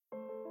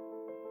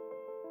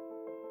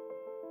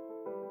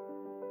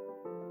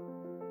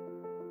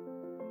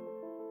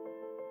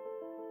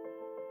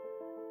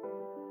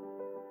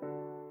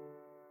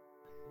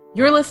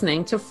You're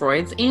listening to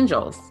Freud's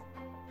Angels,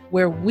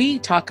 where we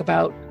talk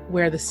about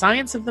where the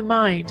science of the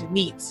mind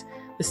meets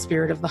the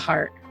spirit of the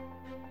heart.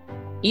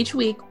 Each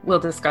week,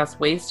 we'll discuss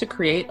ways to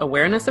create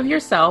awareness of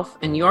yourself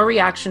and your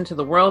reaction to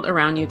the world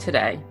around you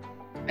today,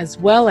 as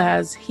well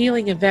as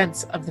healing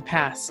events of the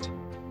past.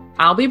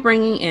 I'll be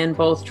bringing in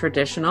both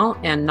traditional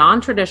and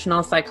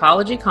non-traditional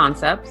psychology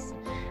concepts,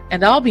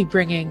 and I'll be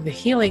bringing the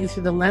healing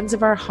through the lens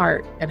of our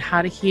heart and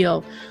how to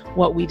heal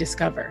what we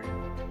discover,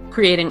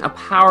 creating a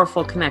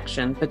powerful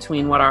connection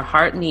between what our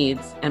heart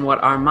needs and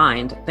what our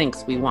mind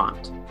thinks we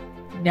want.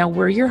 Now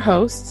we're your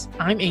hosts.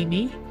 I'm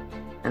Amy.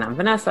 And I'm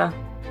Vanessa.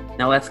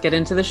 Now let's get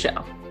into the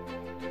show.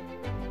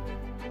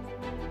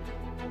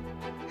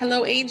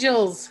 Hello,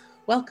 angels.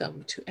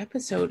 Welcome to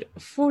episode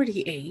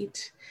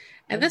 48.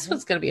 And this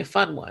one's going to be a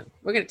fun one.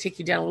 We're going to take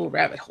you down a little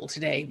rabbit hole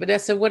today.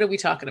 Vanessa, what are we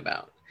talking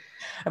about?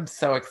 I'm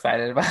so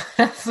excited about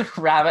this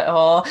rabbit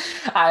hole.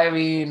 I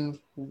mean,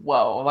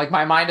 whoa, like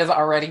my mind is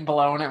already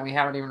blown and we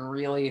haven't even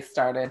really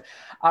started.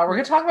 We're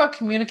going to talk about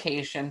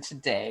communication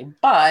today,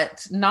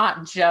 but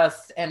not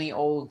just any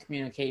old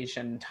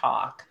communication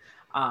talk.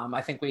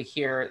 I think we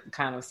hear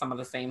kind of some of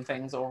the same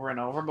things over and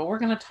over, but we're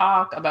going to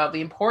talk about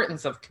the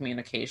importance of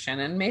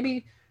communication and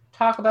maybe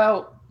talk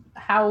about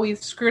how we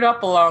screwed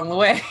up along the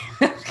way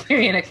with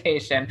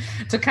communication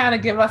to kind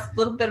of give us a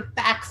little bit of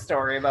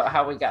backstory about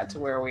how we got to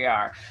where we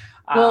are.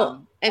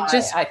 Well, and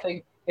I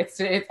think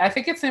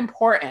it's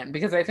important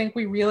because I think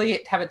we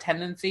really have a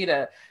tendency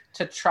to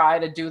try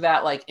to do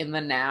that like in the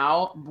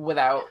now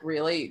without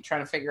really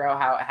trying to figure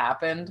out how it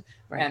happened.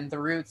 Right. And the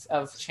roots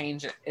of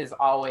change is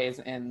always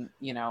in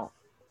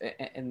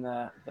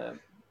the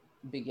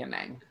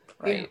beginning,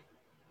 right?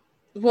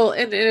 Yeah. Well,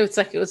 and it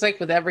was like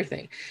with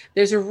everything.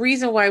 There's a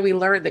reason why we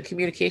learned that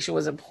communication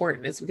was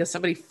important. It's because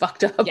somebody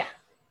fucked up. Yeah.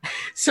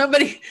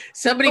 Somebody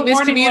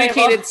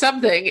miscommunicated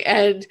something,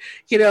 and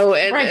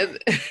right.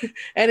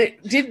 and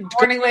it didn't. The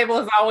warning label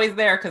is always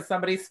there because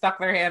somebody stuck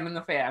their hand in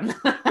the fan.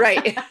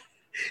 Right.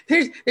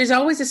 There's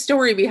always a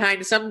story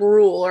behind some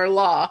rule or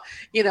law,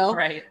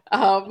 Right.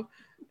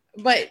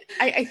 But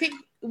I think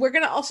we're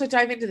going to also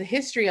dive into the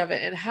history of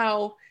it and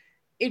how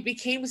it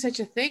became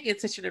such a thing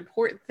and such an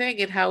important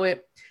thing, and how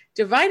it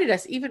divided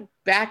us even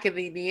back in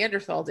the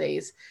Neanderthal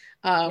days.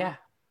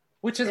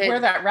 Which is where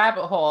that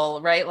rabbit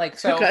hole, right? Like,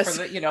 so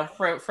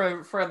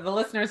for the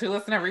listeners who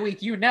listen every week,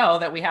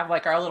 that we have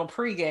like our little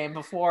pregame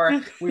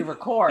before we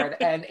record,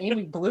 and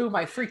Amy blew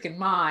my freaking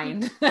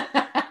mind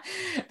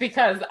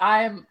because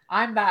I'm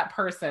that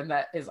person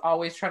that is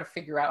always trying to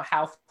figure out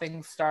how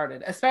things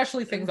started,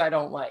 especially things I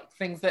don't like,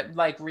 things that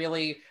like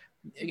really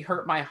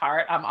hurt my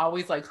heart. I'm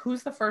always like,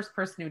 who's the first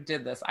person who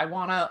did this? I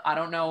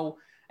don't know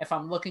if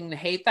I'm looking to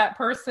hate that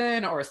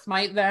person or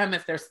smite them,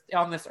 if they're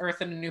on this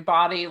earth in a new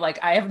body. Like,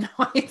 I have no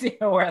idea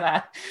where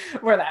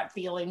that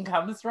feeling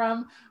comes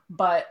from,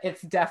 but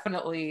it's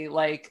definitely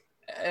like,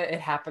 it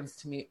happens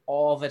to me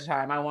all the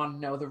time. I want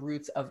to know the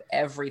roots of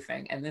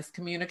everything. And this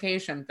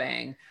communication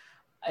thing,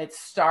 it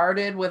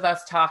started with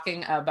us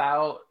talking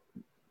about,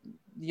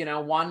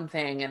 one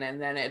thing.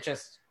 And then it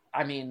just,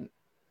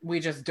 we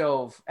just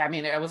dove.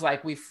 It was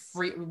like we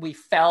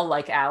fell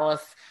like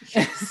Alice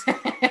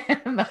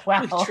in the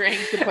well. We drank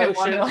the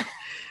potion.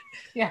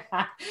 Yeah.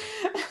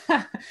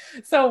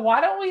 So why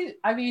don't we?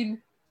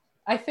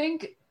 I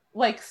think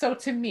so.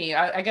 To me,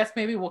 I guess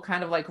maybe we'll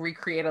kind of like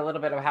recreate a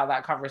little bit of how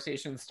that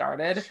conversation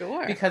started.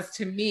 Sure. Because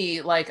to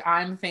me, like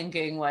I'm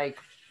thinking like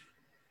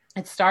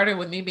it started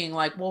with me being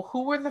like, well,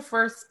 who were the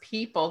first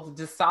people to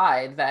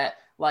decide that?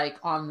 Like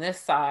on this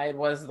side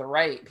was the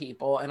right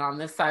people and on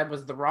this side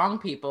was the wrong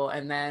people.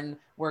 And then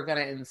we're going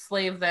to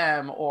enslave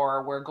them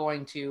or we're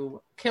going to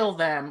kill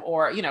them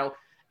or,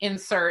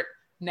 insert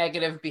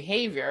negative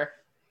behavior.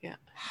 Yeah.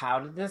 How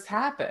did this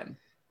happen?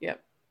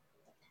 Yep.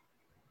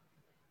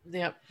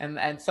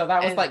 And so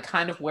that was like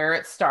kind of where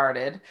it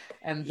started.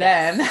 And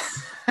then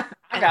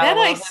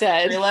I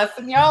said, less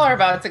than y'all are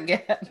about to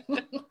get.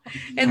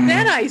 And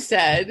then I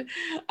said,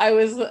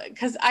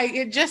 because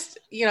I just,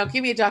 give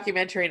me a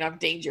documentary and I'm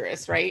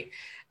dangerous, right?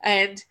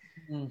 And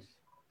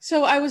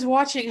so I was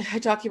watching a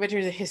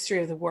documentary, The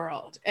History of the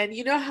World. And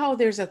you know how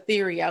there's a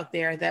theory out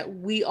there that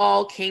we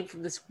all came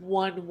from this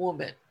one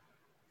woman,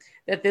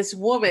 that this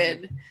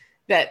woman,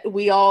 that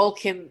we all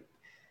can,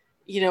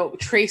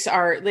 trace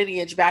our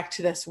lineage back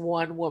to this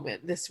one woman,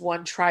 this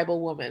one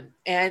tribal woman.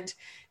 And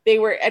they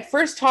were at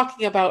first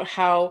talking about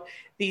how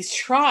these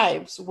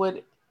tribes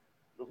would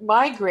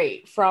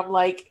migrate from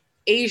like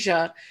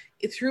Asia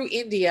through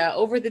India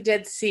over the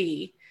Dead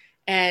Sea,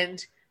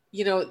 and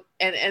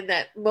and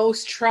that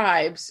most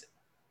tribes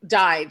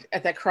died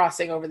at that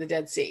crossing over the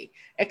Dead Sea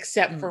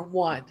except for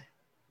one.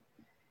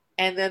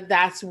 And then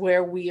that's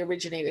where we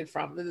originated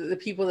from. The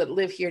people that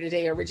live here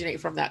today originate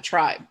from that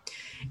tribe.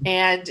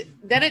 And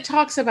then it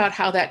talks about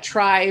how that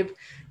tribe,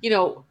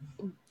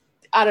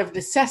 out of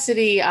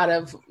necessity, out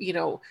of,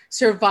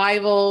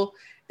 survival,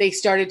 they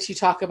started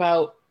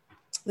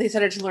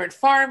to learn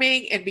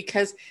farming. And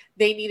because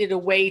they needed a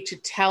way to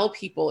tell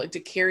people and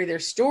to carry their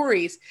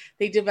stories,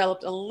 they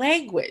developed a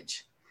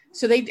language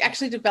So they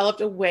actually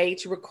developed a way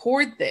to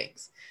record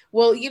things.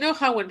 Well, you know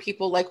how when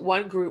people like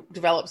one group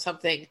develops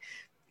something,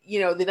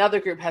 the other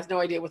group has no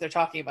idea what they're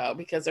talking about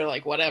because they're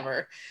like,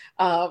 whatever.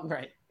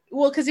 Right.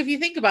 Well, because if you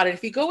think about it,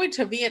 if you go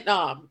into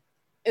Vietnam,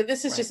 and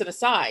this is just an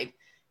aside,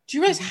 do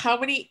you realize how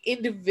many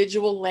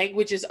individual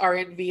languages are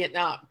in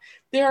Vietnam?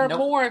 There are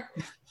more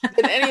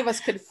than any of us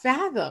could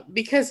fathom,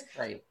 because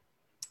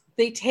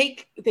they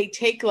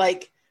take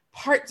like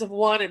parts of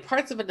one and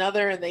parts of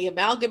another, and they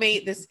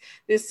amalgamate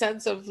this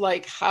sense of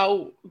like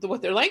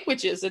what their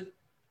language is, and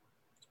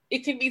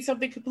it can mean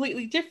something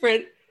completely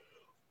different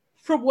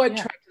from one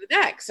tribe to the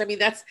next. I mean,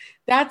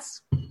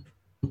 that's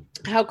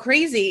how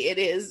crazy it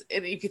is.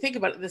 And if you think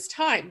about it this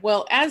time,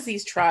 well, as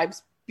these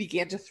tribes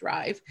began to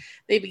thrive,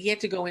 they began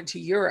to go into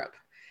Europe.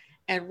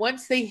 And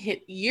once they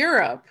hit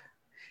Europe,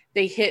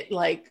 they hit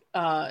like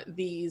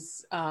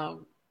these,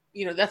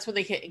 that's when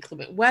they hit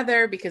inclement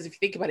weather, because if you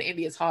think about it,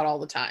 India is hot all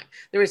the time.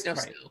 There is no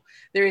snow.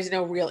 There is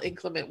no real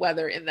inclement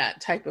weather in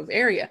that type of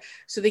area.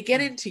 So they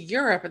get into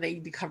Europe and they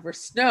discover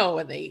snow,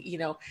 and they,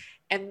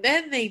 and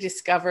then they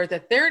discover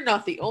that they're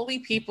not the only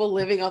people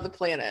living on the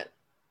planet.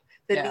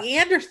 The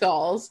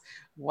Neanderthals,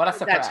 what a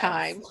surprise. At that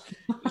time,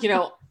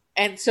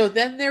 and so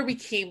then there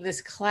became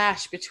this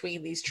clash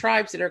between these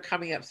tribes that are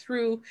coming up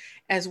through,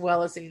 as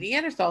well as the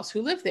Neanderthals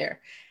who live there.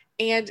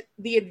 And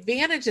the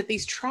advantage that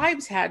these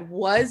tribes had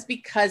was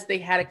because they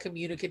had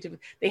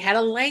they had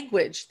a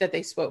language that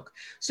they spoke,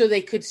 so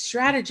they could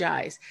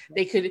strategize.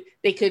 They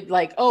could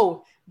like,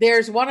 oh,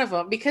 there's one of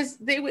them, because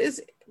they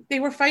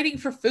were fighting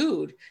for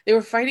food. They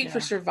were fighting for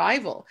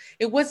survival.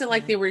 It wasn't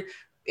like they were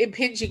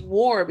impinging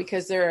war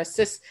because they're a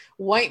cis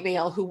white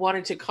male who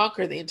wanted to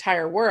conquer the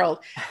entire world.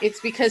 It's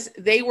because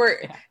they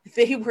were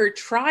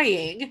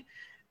trying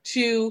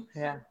to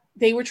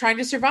they were trying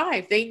to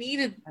survive. They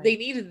needed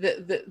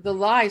the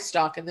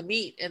livestock and the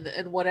meat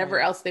and whatever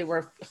else they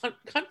were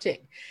hunting,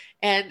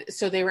 and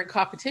so they were in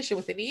competition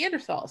with the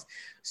Neanderthals.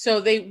 So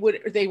they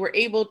were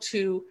able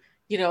to,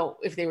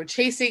 if they were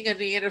chasing a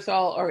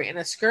Neanderthal or in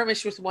a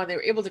skirmish with one, they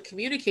were able to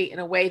communicate in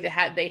a way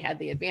that they had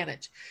the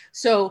advantage.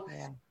 So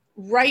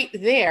right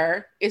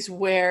there is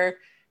where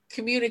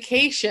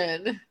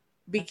communication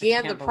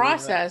began the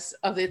process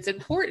of its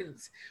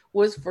importance,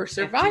 was for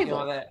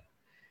survival.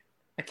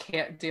 I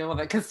can't deal with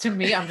it, because to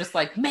me, I'm just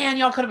like, man,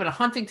 y'all could have been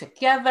hunting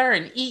together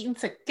and eating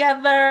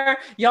together.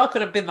 Y'all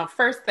could have been the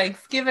first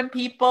Thanksgiving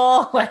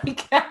people.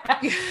 Like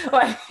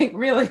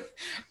really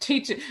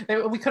teach it.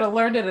 We could have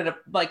learned it in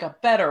a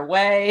better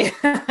way.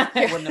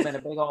 It wouldn't have been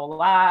a big old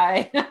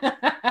lie.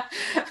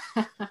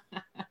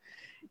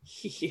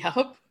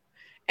 Yep.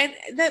 And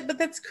but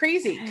that's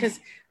crazy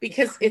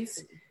because it's,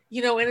 and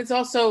it's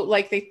also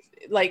like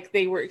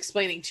they were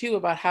explaining too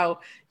about how,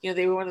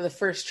 they were one of the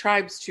first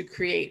tribes to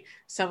create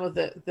some of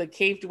the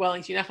cave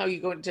dwellings. You know how you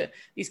go into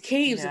these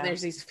caves and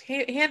there's these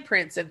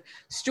handprints and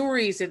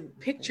stories and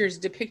pictures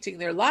depicting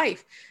their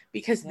life,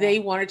 because they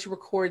wanted to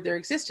record their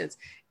existence.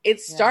 It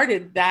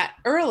started that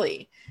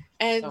early,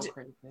 and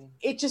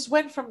it just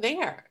went from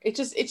there. It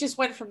just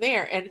went from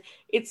there. And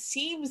it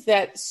seems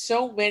that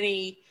so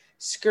many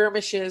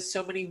skirmishes,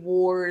 so many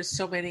wars,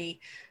 so many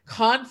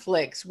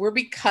conflicts were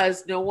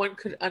because no one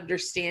could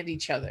understand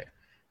each other.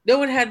 No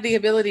one had the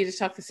ability to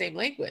talk the same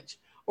language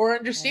or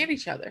understand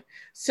each other.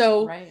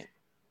 So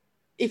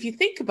if you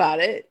think about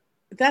it,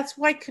 that's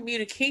why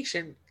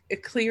communication, a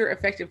clear,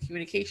 effective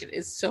communication,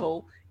 is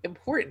so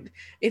important.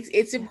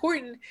 It's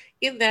important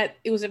in that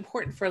it was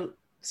important for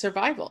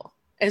survival,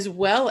 as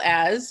well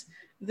as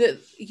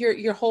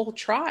your whole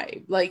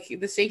tribe, like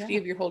the safety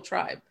of your whole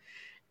tribe.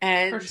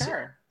 And for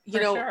sure.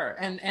 Sure.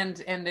 And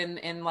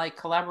in like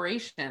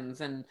collaborations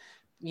and,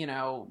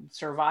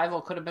 survival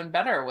could have been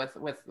better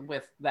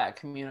with that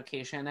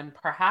communication, and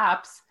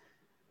perhaps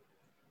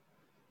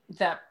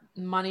that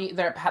money,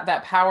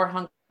 that power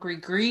hungry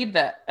greed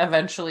that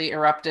eventually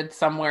erupted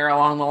somewhere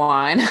along the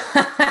line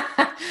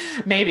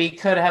maybe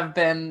could have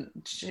been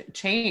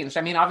changed.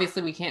 I mean,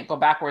 obviously we can't go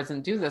backwards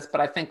and do this,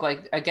 but I think,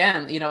 like,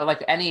 again,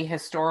 like any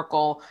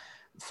historical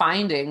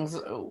findings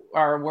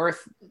are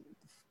worth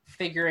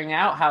figuring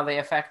out how they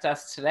affect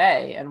us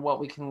today and what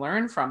we can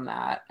learn from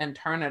that and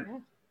turn it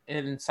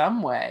in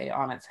some way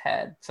on its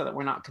head, so that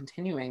we're not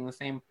continuing the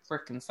same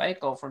frickin'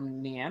 cycle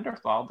from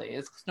Neanderthal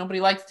days. Because nobody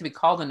likes to be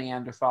called a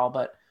Neanderthal,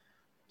 but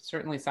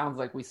certainly sounds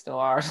like we still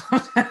are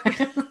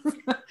sometimes.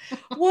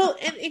 Well,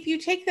 and if you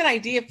take that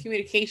idea of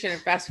communication and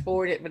fast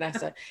forward it,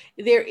 Vanessa,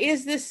 there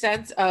is this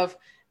sense of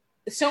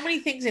so many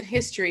things in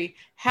history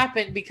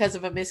happen because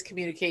of a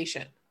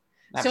miscommunication.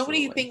 Absolutely. So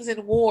many things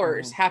in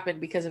wars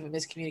happened because of a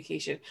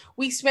miscommunication.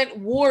 We spent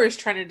wars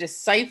trying to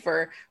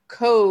decipher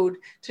code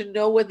to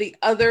know what the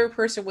other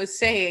person was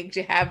saying,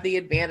 to have the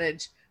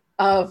advantage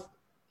of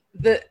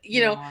the,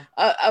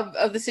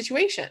 of the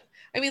situation.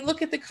 I mean,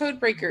 look at the code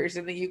breakers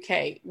in the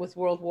UK with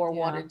World War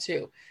I and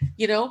II.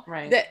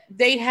 That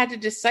they had to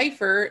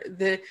decipher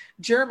the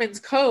Germans'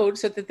 code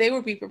so that they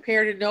would be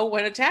prepared to know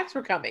when attacks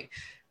were coming.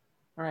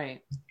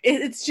 Right.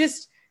 It's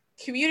just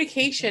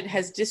communication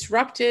has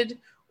disrupted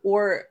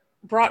or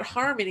brought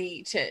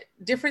harmony to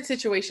different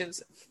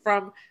situations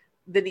from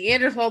the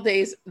Neanderthal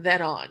days,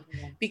 then on.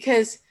 Yeah.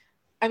 Because,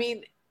 I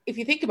mean, if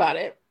you think about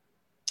it,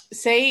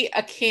 say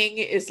a king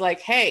is like,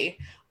 hey,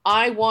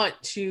 I want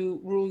to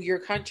rule your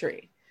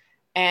country.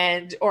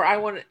 Or I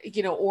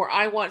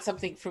want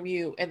something from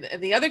you. And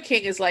the other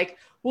king is like,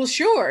 well,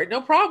 sure,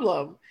 no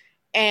problem.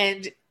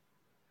 And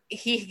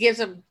he gives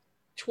him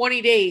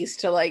 20 days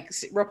to like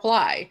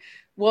reply.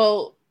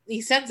 Well,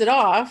 he sends it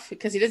off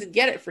because he doesn't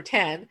get it for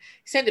 10. He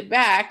sent it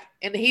back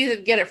and he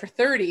didn't get it for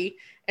 30.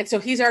 And so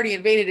he's already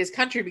invaded his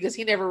country because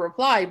he never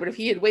replied. But if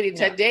he had waited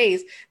 10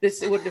 days,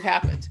 this wouldn't have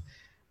happened.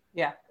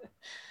 Yeah.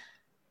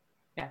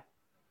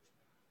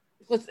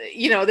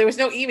 There was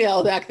no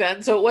email back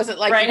then, so it wasn't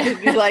like you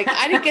could be like,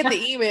 I didn't get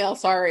the email.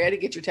 Sorry, I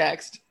didn't get your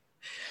text.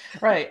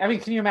 Right. I mean,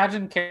 can you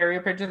imagine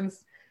carrier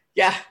pigeons?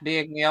 Yeah.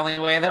 Being the only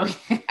way that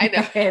we I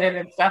know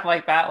and stuff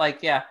like that.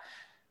 Like, yeah.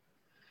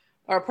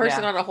 Or a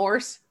person on a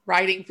horse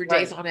riding for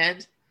days on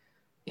end.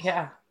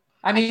 Yeah.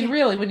 I mean,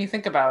 really, when you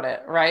think about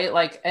it, right?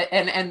 Like,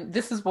 and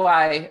this is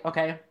why,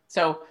 okay.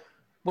 So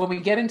when we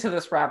get into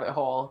this rabbit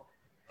hole,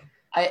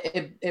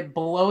 it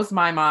blows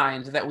my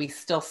mind that we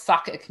still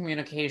suck at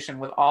communication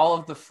with all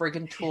of the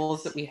friggin'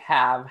 tools that we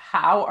have.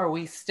 How are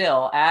we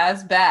still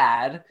as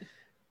bad,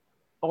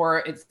 or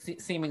it's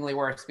seemingly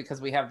worse because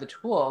we have the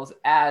tools,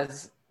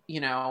 as,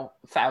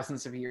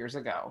 thousands of years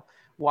ago?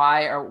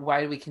 Why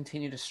do we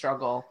continue to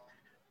struggle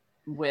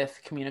with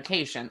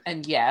communication?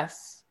 And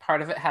yes,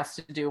 part of it has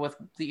to do with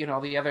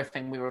the other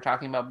thing we were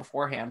talking about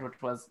beforehand,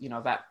 which was,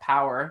 that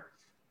power.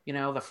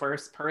 The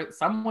first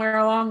somewhere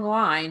along the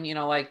line,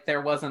 like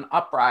there was an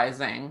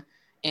uprising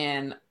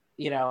in,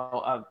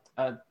 a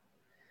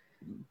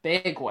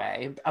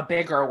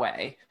bigger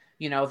way,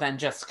 than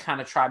just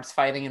kind of tribes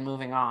fighting and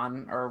moving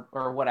on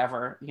or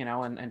whatever,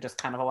 and just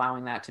kind of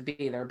allowing that to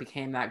be. There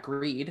became that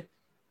greed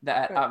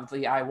that of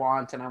the I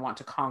want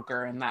to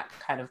conquer and that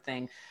kind of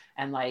thing.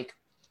 And like,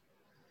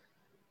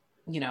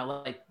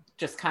 like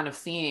just kind of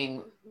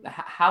seeing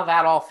how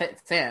that all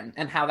fits in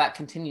and how that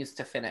continues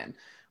to fit in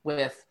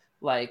with,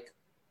 like,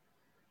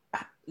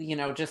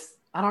 just,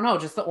 I don't know,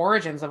 just the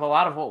origins of a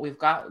lot of what we've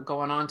got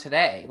going on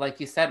today. Like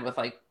you said, with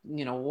like,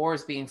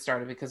 wars being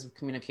started because of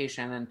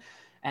communication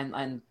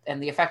and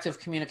the effective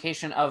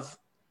communication of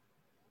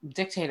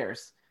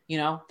dictators.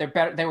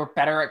 They were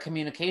better at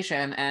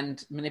communication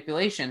and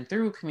manipulation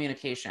through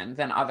communication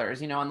than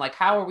others, and like,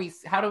 how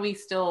do we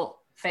still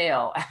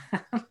fail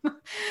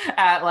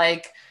at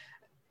like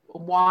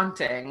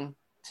wanting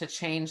to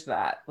change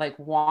that, like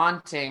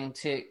wanting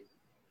to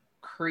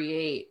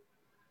create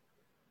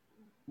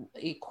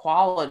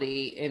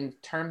equality in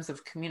terms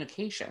of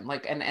communication,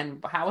 like,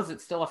 and how is it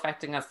still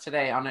affecting us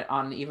today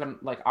on even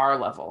like our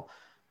level,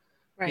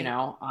 right.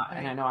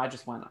 And I know I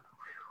just went,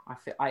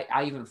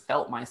 I even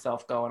felt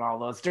myself go in all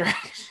those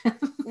directions.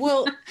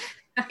 Well,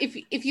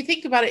 if you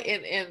think about it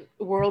in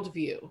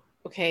worldview,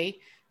 okay,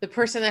 the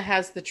person that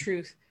has the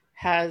truth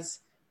has,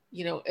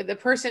 the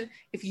person,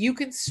 if you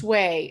can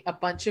sway a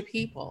bunch of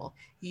people,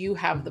 you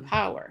have the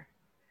power,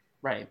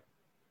 right?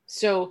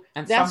 So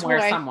and that's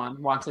why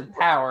someone wanted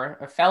power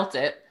or felt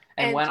it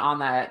and went on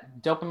that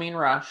dopamine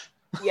rush.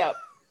 Yep.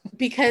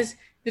 Because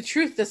the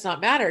truth does not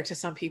matter to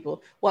some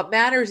people. What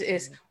matters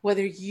is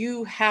whether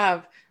you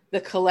have the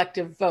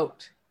collective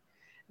vote.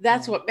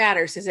 That's what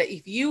matters, is that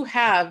if you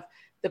have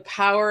the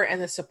power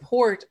and the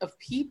support of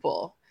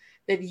people,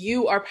 then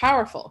you are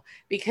powerful.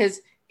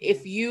 Because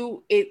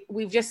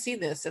we've just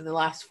seen this in the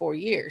last 4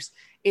 years,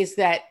 is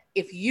that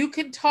if you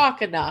can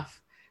talk enough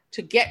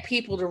to get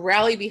people to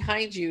rally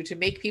behind you, to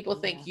make people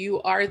think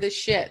you are the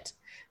shit,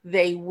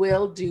 they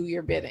will do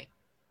your bidding.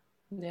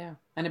 Yeah.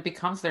 And it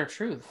becomes their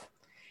truth.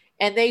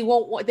 And they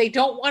don't want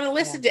to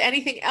listen to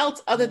anything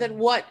else other than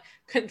what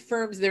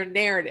confirms their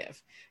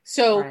narrative.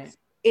 So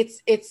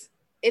it's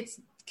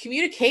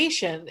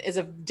communication is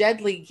a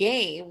deadly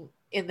game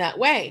in that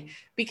way,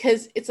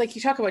 because it's like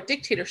you talk about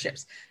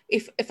dictatorships.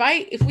 If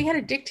we had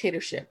a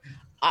dictatorship,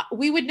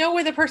 we would know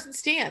where the person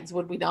stands,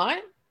 would we not?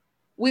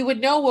 We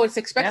would know what's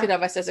expected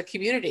of us as a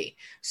community.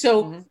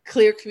 So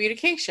clear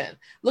communication.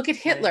 Look at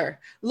Hitler. Right.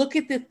 Look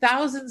at the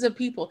thousands of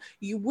people.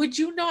 Would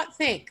you not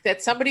think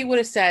that somebody would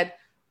have said,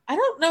 I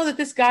don't know that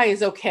this guy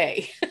is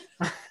okay.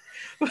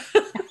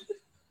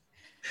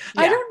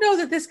 I don't know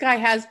that this guy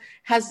has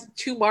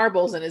two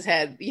marbles in his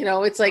head.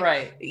 It's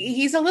like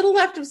he's a little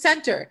left of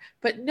center.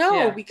 But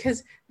no,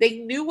 because they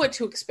knew what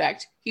to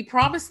expect. He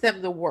promised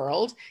them the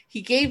world.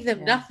 He gave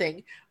them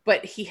nothing,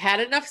 but he had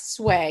enough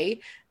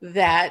sway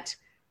that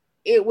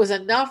it was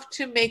enough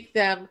to make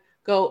them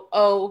go,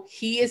 oh,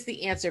 he is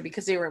the answer,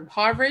 because they were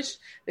impoverished.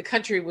 The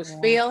country was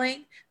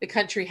failing. The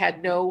country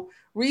had no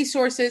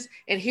resources.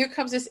 And here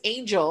comes this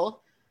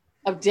angel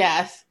of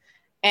death.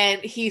 And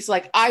he's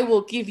like, I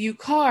will give you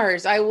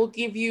cars. I will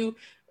give you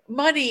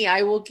money.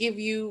 I will give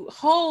you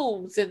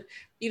homes. And,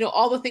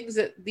 all the things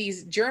that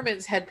these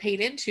Germans had paid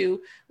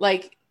into,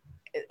 like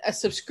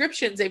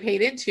subscriptions they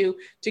paid into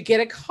to get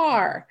a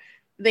car.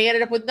 They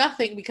ended up with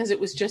nothing because it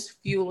was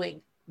just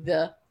fueling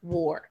the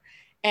war.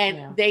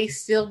 And they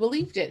still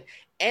believed it.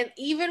 And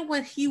even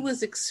when he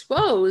was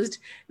exposed,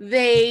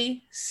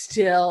 they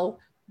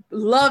still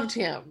loved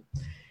him.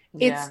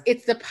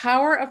 It's the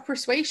power of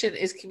persuasion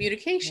is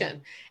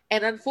communication.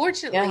 And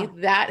unfortunately,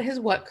 that is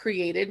what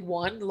created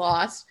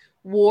lost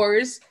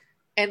wars,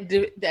 and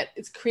that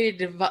it's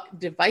created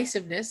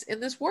divisiveness in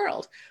this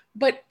world.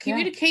 But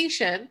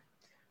communication,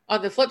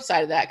 on the flip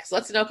side of that, because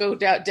let's not go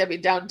down Debbie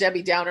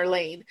Downer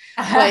lane.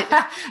 But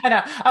I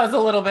know I was a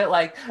little bit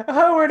like,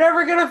 oh, we're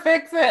never gonna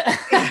fix it.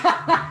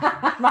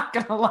 I'm not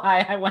gonna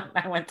lie, I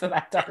went to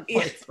that dark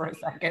place for a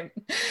second.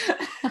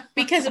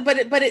 Because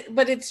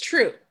but it's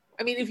true.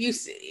 I mean, if you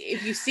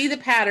see the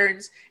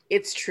patterns,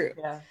 it's true.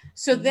 Yeah.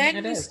 So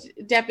then you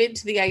step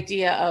into the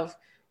idea of,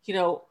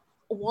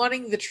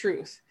 wanting the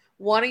truth,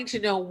 wanting to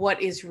know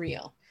what is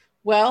real.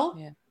 Well,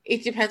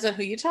 it depends on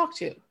who you talk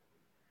to.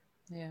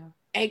 Yeah.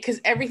 And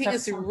because everything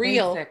is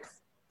real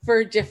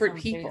for different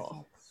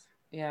people. Basics.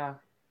 Yeah.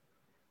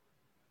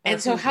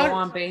 And so how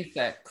on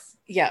basics.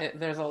 Yeah.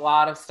 There's a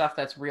lot of stuff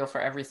that's real for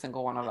every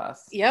single one of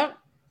us. Yep.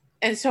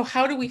 And so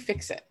how do we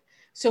fix it?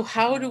 So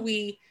how do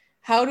we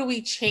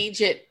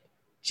change it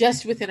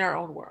just within our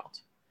own world?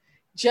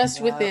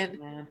 Just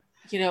within,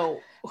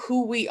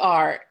 who we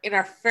are, in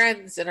our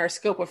friends and our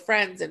scope of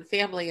friends and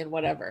family and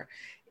whatever.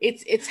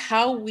 It's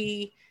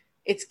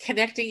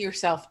connecting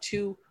yourself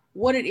to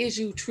what it is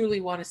you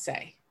truly want to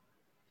say,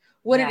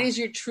 what it is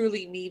you're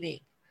truly meaning,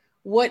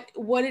 what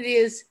it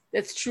is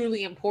that's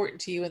truly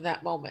important to you in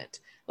that moment.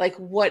 Like,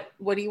 what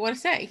do you want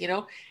to say,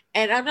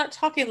 And I'm not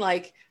talking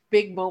like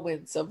big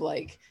moments of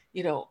like,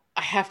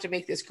 I have to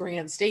make this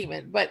grand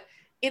statement, but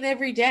in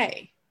every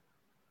day,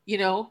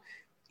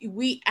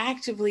 we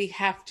actively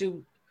have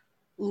to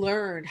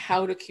learn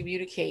how to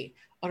communicate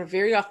on a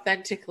very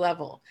authentic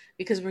level,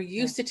 because we're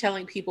used to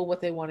telling people what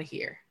they want to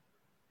hear.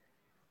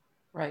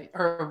 Right.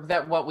 Or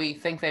that what we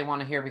think they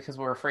want to hear, because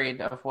we're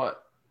afraid of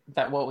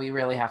what we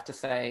really have to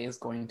say is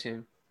going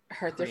to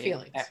hurt their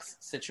feelings. X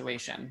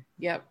situation.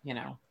 Yep.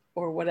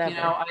 Or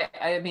whatever.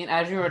 I mean,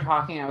 as you were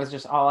talking, I was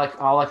just all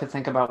I could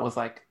think about was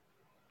like,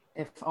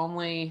 if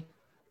only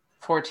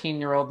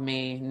 14-year-old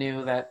me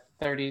knew that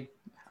 30,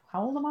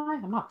 how old am I?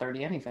 I'm not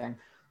 30 anything.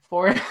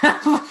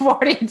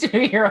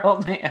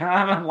 42-year-old me.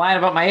 I'm lying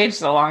about my age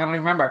so long, I don't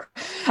even remember.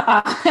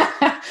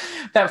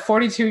 That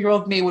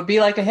 42-year-old me would be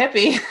like a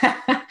hippie.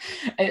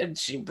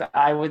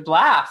 I would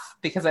laugh,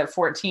 because at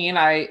 14,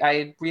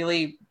 I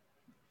really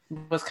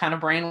was kind of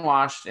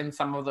brainwashed in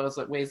some of those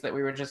ways that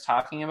we were just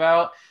talking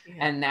about. Yeah.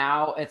 And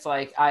now it's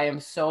like, I am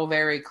so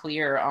very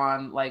clear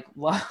on like,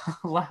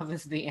 love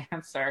is the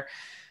answer.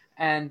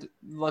 And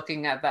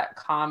looking at that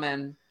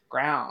common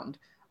ground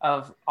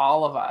of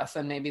all of us.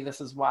 And maybe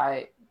this is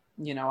why,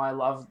 I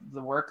love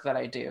the work that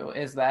I do,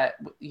 is that,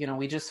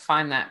 we just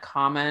find that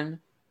common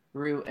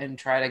root and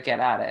try to get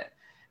at it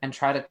and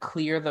try to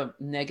clear the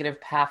negative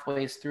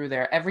pathways through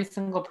there. Every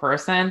single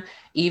person,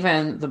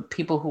 even the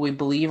people who we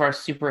believe are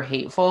super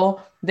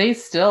hateful, they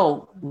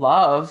still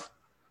love,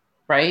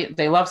 right?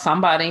 They love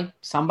somebody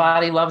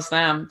loves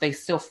them. They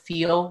still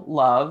feel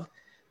love.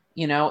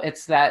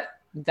 It's that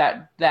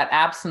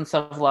absence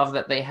of love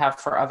that they have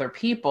for other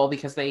people,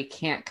 because they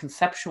can't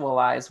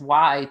conceptualize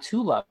why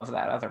to love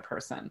that other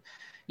person.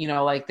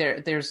 Like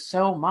there's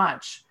so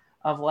much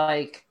of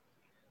like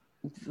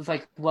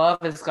love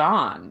is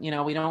gone.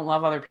 We don't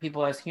love other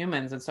people as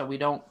humans. And so we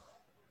don't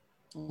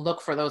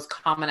look for those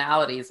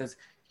commonalities as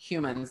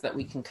humans that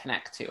we can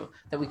connect to,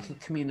 that we can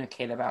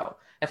communicate about.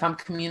 If I'm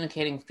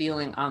communicating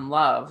feeling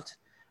unloved,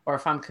 or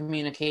if I'm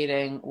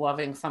communicating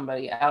loving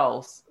somebody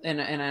else in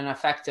an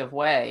effective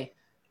way,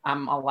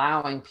 I'm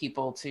allowing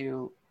people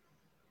to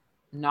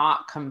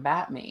not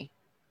combat me.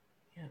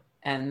 Yeah.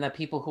 And the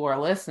people who are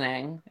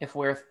listening, if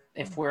we're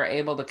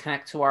able to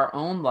connect to our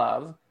own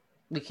love,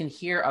 we can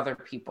hear other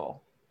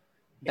people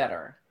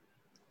better.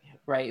 Yeah.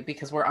 Right?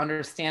 Because we're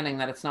understanding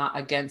that it's not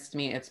against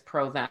me, it's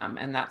pro them.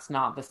 And that's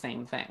not the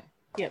same thing.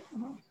 Yep.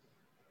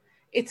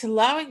 It's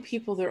allowing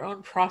people their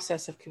own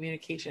process of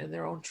communication and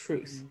their own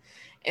truth,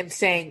 and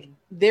saying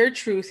their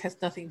truth has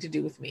nothing to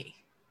do with me.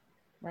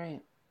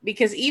 Right.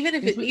 Because even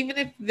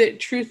if the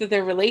truth of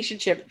our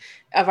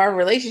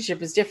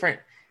relationship is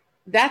different,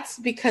 that's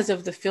because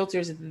of the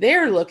filters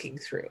they're looking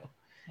through.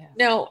 Yeah.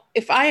 Now,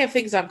 if I have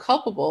things I'm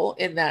culpable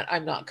in, that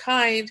I'm not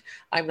kind,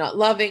 I'm not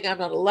loving, I'm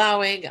not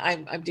allowing,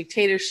 I'm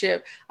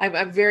dictatorship,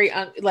 I'm very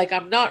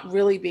I'm not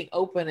really being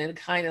open and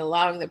kind of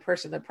allowing the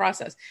person to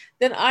process,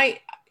 then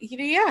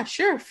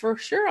for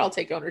sure I'll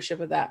take ownership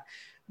of that.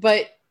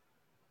 But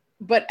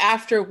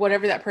after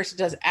whatever that person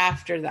does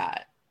after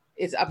that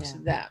is up to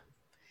them.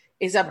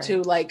 Is up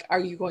to are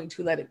you going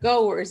to let it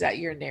go, or is that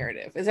your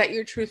narrative? Is that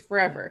your truth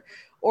forever?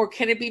 Or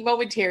can it be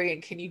momentary,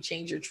 and can you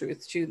change your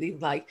truth to the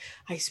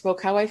I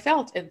spoke how I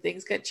felt and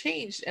things got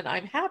changed and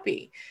I'm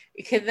happy?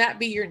 Can that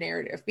be your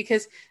narrative?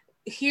 Because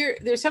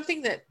there's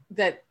something that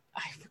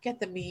I forget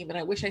the meme, and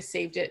I wish I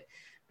saved it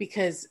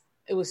because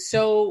it was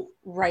so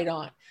right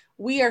on.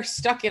 We are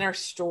stuck in our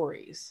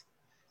stories.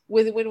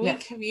 When we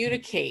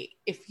communicate,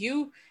 if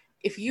you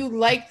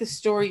like the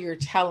story you're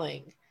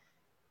telling,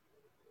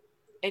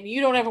 and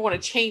you don't ever want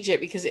to change it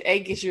because A,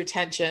 gets your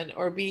attention,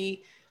 or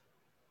B,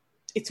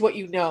 it's what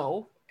you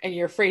know and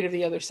you're afraid of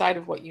the other side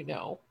of what you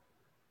know,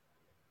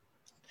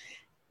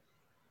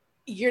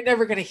 you're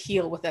never going to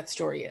heal what that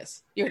story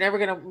is. You're never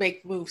going to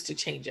make moves to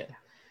change it.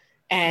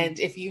 And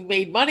if you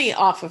made money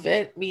off of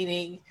it,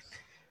 meaning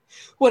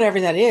whatever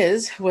that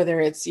is, whether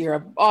it's you're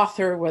an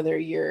author, whether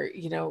you're,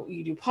 you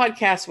do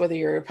podcasts, whether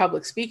you're a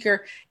public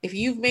speaker, if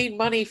you've made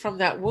money from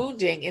that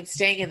wounding and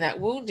staying in that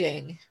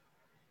wounding,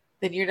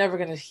 then you're never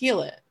going to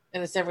heal it.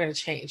 And it's never going to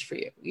change for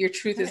you. Your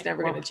truth is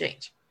never going to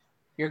change.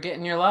 You're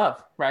getting your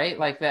love, right?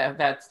 Like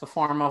that's the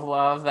form of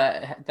love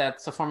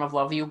that's the form of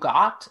love you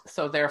got.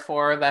 So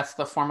therefore that's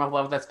the form of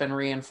love that's been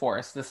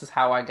reinforced. This is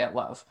how I get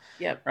love.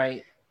 Yep.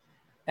 Right.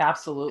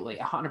 Absolutely.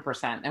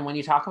 100%. And when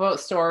you talk about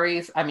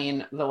stories, I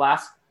mean, the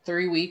last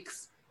 3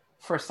 weeks,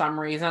 for some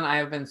reason, I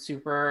have been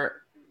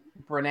super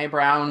Brene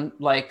Brown,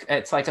 like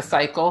it's like a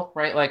cycle,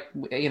 right? Like,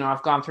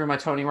 I've gone through my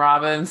Tony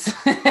Robbins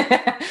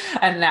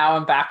and now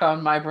I'm back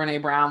on my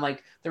Brene Brown.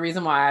 Like the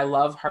reason why I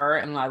love her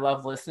and I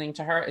love listening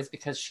to her is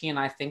because she and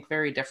I think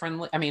very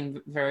differently. I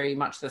mean, very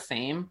much the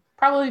same,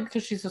 probably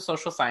because she's a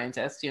social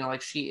scientist,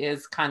 like she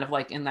is kind of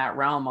like in that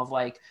realm of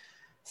like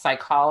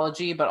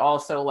psychology, but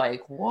also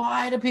like,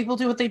 why do people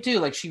do what they do?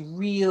 Like she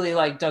really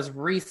like does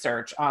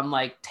research on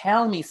like,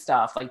 tell me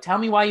stuff, like tell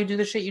me why you do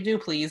the shit you do,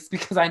 please,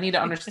 because I need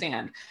to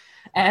understand.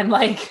 And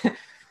like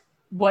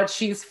what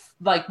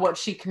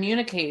she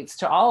communicates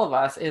to all of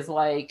us is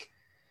like,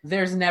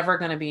 there's never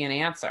going to be an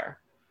answer.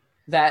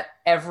 That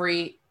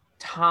every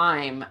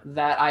time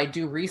that I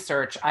do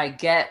research, I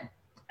get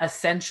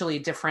essentially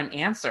different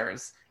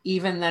answers,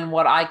 even than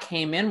what I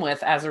came in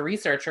with as a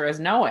researcher as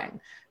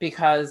knowing,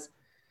 because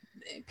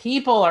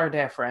people are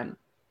different.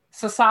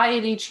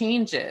 Society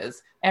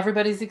changes.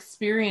 Everybody's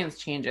experience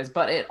changes,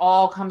 but it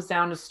all comes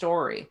down to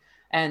story.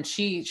 And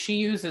she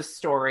uses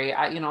story.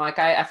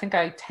 I think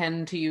I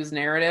tend to use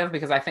narrative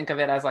because I think of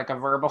it as like a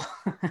verbal,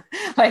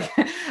 like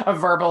a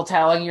verbal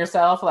telling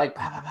yourself, like,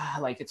 bah, bah, bah,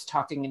 like it's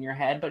talking in your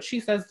head. But she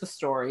says the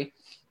story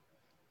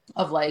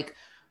of like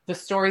the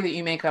story that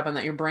you make up and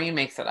that your brain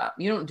makes it up.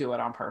 You don't do it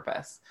on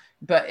purpose.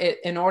 But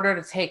in order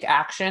to take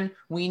action,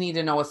 we need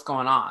to know what's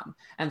going on.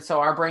 And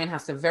so our brain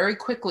has to very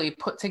quickly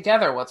put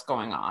together what's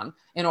going on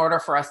in order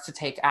for us to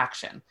take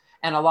action.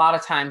 And a lot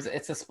of times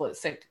it's a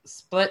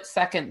split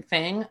second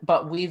thing,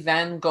 but we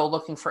then go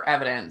looking for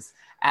evidence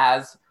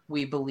as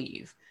we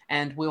believe.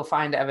 And we'll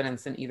find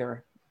evidence in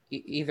either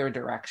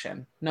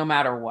direction, no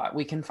matter what.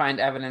 We can find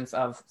evidence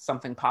of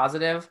something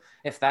positive.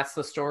 If that's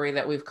the story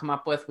that we've come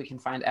up with, we can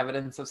find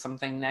evidence of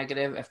something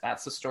negative if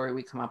that's the story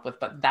we come up with.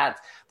 But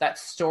that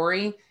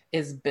story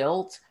is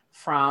built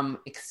from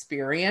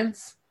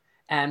experience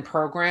and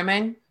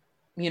programming.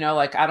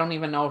 Like I don't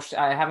even know,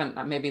 I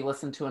haven't maybe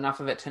listened to enough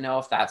of it to know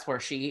if that's where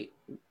she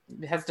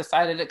has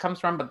decided it comes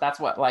from, but that's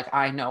what like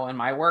I know in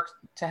my work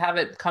to have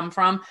it come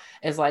from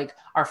is like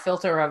our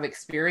filter of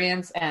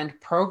experience and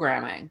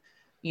programming,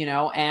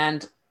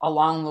 and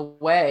along the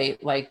way,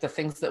 like the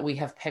things that we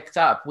have picked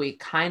up, we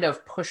kind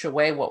of push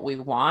away what we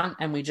want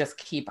and we just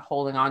keep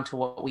holding on to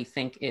what we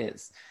think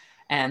is.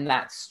 And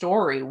that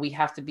story, we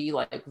have to be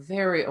like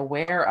very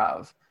aware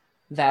of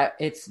that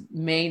it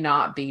may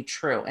not be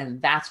true.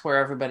 And that's where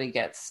everybody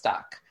gets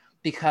stuck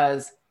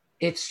because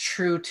it's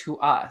true to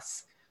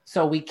us.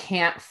 So we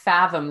can't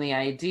fathom the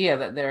idea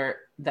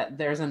that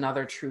there's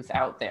another truth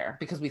out there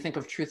because we think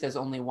of truth as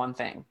only one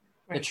thing.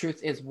 Right. The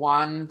truth is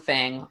one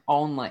thing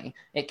only.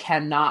 There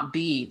cannot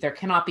be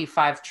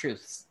 5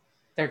 truths.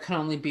 There can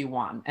only be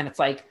one. And it's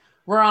like,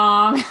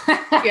 wrong.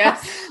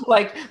 Yes.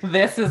 Like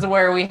this is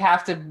where we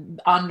have to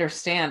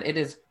understand it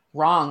is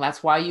wrong.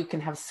 That's why you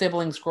can have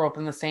siblings grow up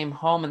in the same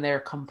home and they're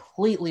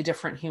completely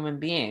different human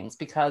beings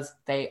because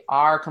they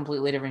are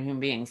completely different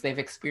human beings. They've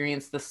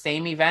experienced the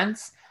same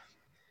events,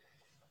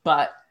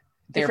 but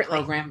they're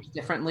programmed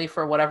differently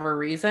for whatever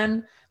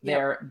reason. Yep.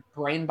 Their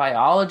brain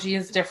biology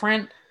is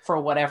different for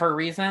whatever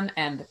reason.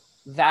 And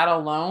that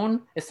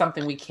alone is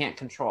something we can't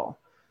control.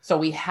 So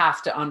we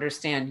have to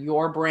understand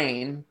your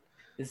brain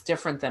is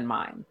different than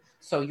mine.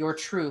 So your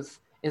truth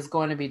is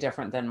going to be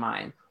different than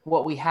mine.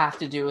 What we have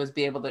to do is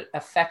be able to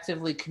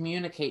effectively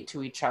communicate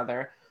to each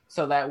other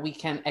so that we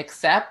can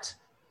accept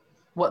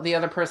what the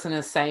other person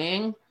is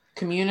saying,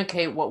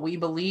 communicate what we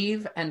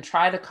believe, and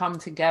try to come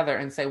together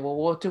and say, well,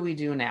 what do we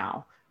do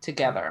now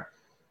together?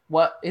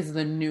 What is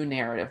the new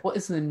narrative? What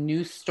is the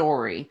new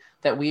story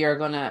that we are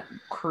going to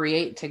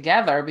create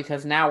together?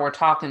 Because now we're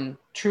talking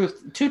two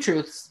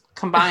truths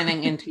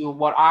combining into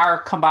what our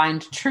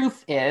combined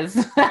truth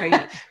is.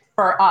 Right.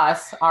 For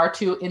us, our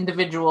 2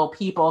 individual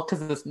people,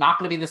 because it's not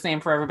going to be the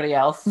same for everybody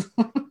else.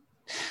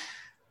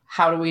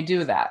 How do we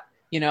do that?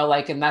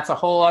 And that's a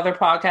whole other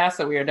podcast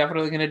that we are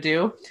definitely going to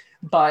do.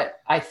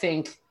 But I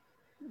think,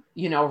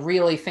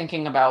 really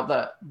thinking about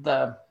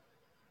the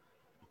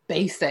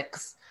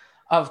basics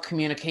of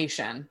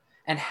communication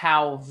and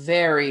how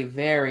very,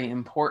 very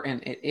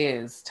important it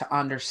is to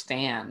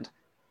understand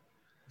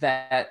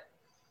that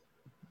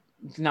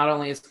not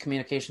only is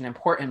communication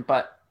important,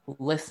 but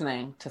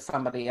listening to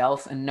somebody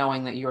else and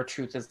knowing that your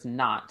truth is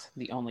not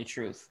the only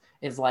truth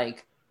is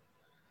like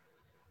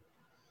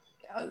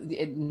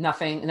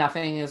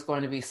nothing is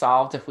going to be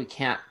solved if we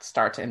can't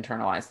start to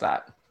internalize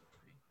that.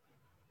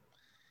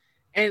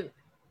 And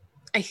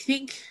I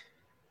think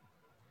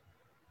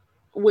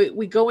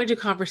we go into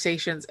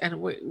conversations,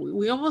 and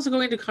we almost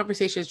go into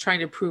conversations trying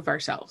to prove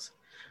ourselves,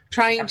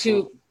 trying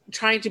to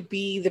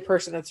be the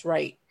person that's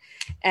right.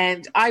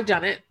 And I've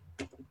done it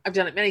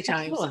many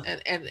times.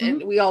 Absolutely.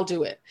 And we all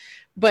do it.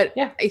 But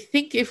I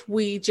think if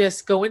we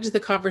just go into the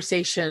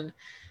conversation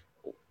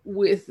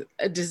with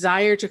a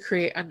desire to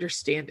create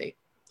understanding,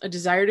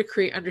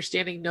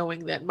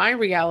 knowing that my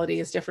reality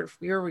is different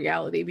from your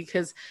reality,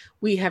 because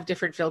we have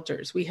different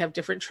filters, we have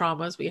different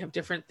traumas, we have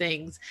different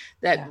things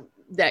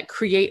that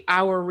create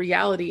our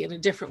reality in a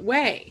different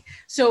way.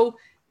 So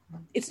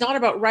it's not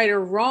about right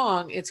or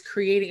wrong. It's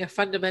creating a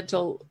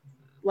fundamental,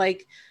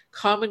 like,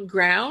 common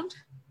ground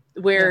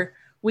where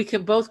we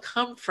can both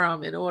come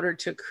from in order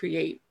to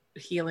create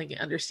healing,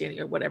 understanding,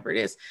 or whatever it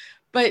is.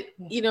 But,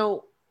 you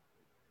know,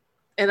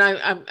 and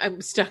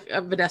I'm stuck,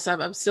 Vanessa,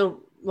 I'm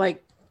still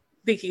like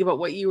thinking about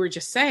what you were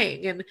just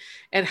saying,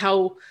 and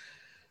how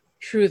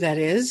true that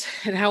is,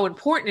 and how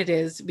important it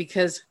is,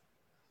 because,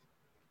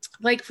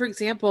 like, for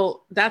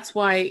example, that's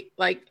why,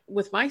 like,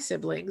 with my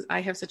siblings,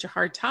 I have such a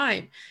hard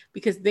time,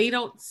 because they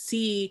don't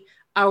see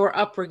our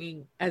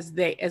upbringing as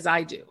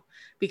I do,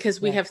 because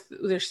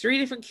there's three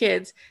different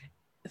kids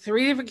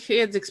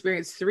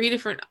experience three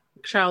different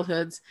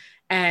childhoods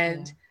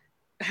and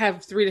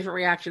have three different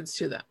reactions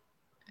to them.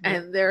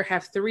 And there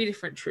have three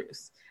different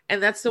truths.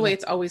 And that's the way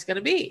it's always going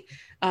to be.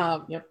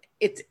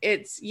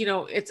 It's, you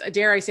know, it's,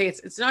 dare I say,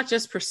 it's not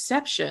just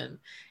perception.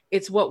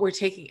 It's what we're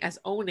taking as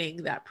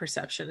owning that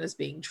perception as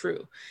being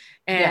true.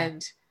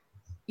 And,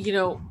 you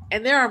know,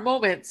 and there are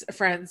moments,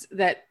 friends,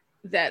 that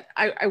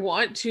I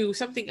want to,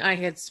 something I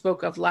had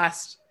spoke of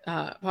last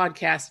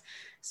podcast.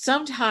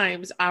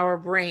 Sometimes our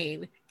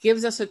brain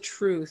gives us a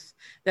truth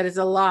that is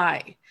a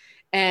lie,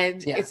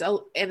 and it's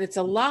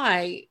a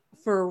lie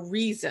for a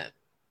reason.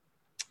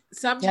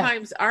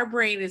 Sometimes our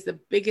brain is the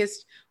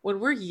biggest, when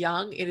we're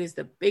young, it is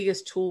the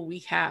biggest tool we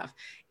have.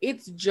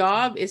 Its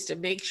job is to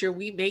make sure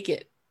we make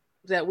it,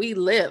 that we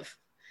live.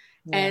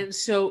 And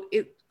so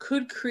it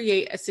could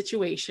create a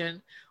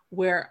situation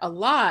where a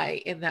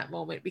lie in that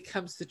moment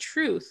becomes the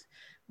truth,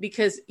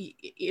 because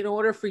in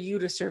order for you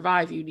to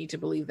survive, you need to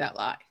believe that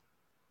lie.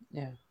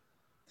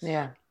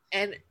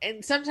 And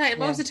sometimes,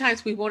 most of the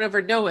times, we won't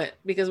ever know it,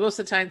 because most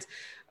of the times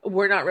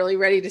we're not really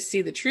ready to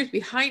see the truth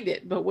behind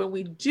it. But when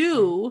we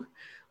do,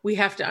 we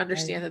have to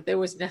understand that there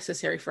was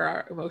necessary for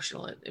our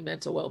emotional and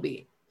mental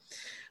well-being.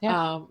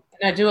 And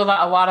I do a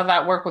lot of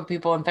that work with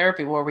people in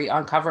therapy, where we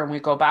uncover and we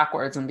go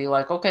backwards and be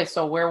like, okay,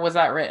 so where was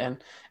that written,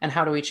 and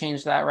how do we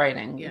change that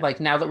writing? Like,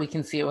 now that we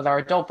can see it with our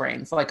adult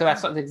brains, like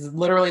that's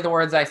literally the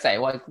words I say.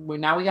 Like,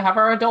 now we have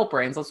our adult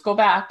brains. Let's go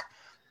back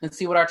and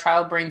see what our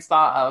child brains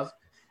thought of,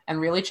 and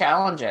really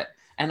challenge it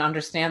and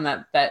understand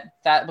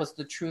that was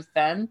the truth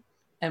then.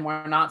 And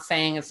we're not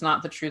saying it's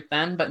not the truth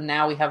then, but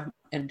now we have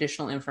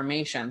additional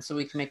information so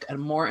we can make a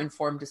more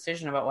informed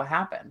decision about what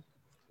happened.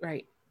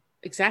 Right.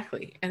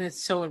 Exactly. And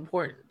it's so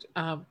important.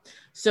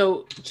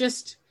 So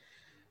just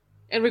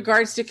in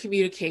regards to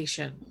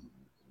communication,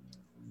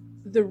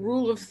 the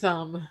rule of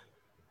thumb,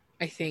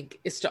 I think,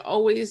 is to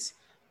always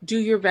do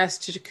your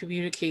best to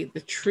communicate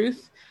the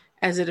truth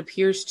as it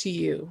appears to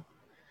you,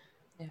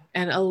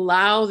 and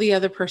allow the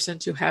other person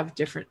to have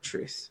different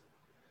truths.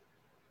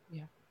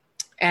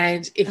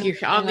 And if you're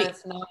on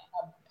it's not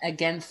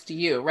against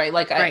you, right?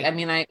 Like, I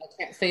mean, I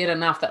can't say it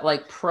enough that,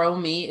 like, pro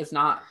me is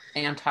not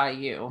anti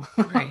you.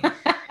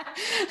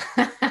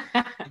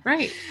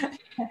 Right.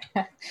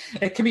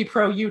 It can be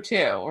pro you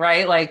too,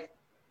 right? Like,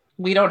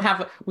 we don't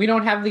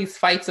have these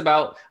fights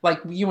about, like,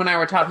 you and I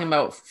were talking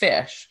about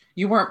fish.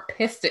 You weren't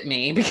pissed at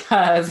me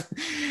because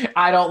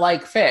I don't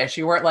like fish.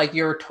 You weren't like,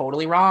 you're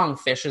totally wrong.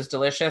 Fish is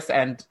delicious,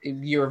 and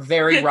you're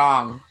very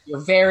wrong. You're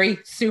very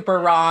super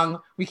wrong.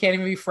 We can't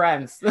even be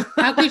friends.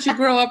 How could you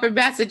grow up in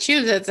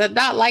Massachusetts and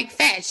not like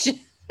fish?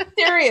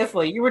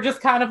 Seriously, you were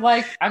just kind of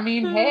like, I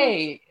mean,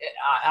 hey,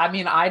 I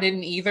mean, I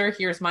didn't either.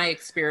 Here's my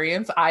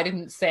experience. I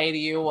didn't say to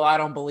you, well, I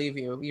don't believe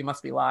you. You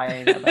must be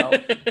lying about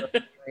your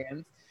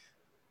experience.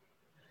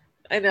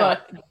 I know.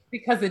 But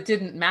because it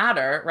didn't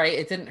matter, right?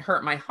 It didn't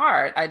hurt my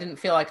heart. I didn't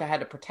feel like I had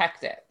to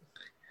protect it.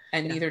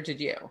 And neither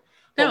did you.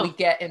 But we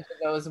get into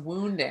those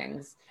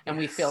woundings and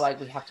we feel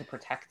like we have to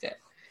protect it.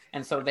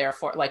 And so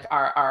therefore, like,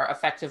 our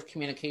effective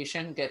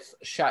communication gets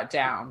shut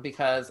down,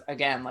 because,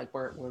 again, like,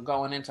 we're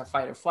going into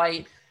fight or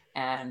flight,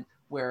 and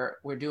we're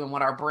doing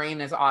what our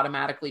brain is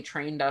automatically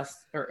trained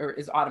us, or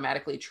is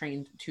automatically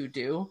trained to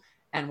do.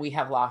 And we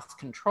have lost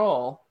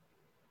control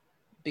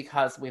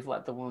because we've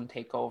let the wound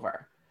take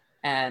over.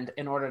 And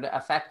in order to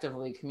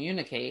effectively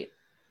communicate,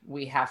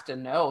 we have to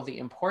know the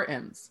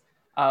importance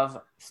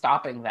of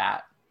stopping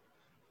that,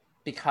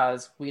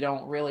 because we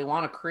don't really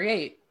want to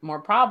create more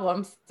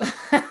problems.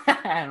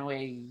 And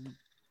we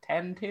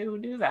tend to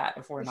do that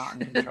if we're not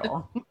in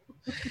control.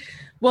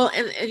 Well,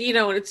 and you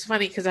know, it's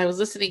funny because I was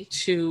listening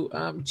to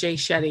Jay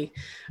Shetty.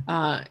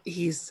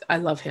 I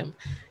love him.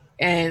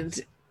 And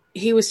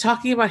he was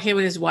talking about him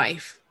and his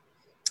wife,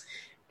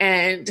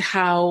 and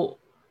how,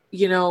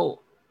 you know,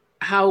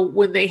 how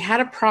when they had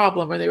a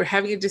problem or they were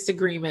having a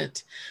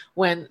disagreement,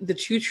 when the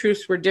two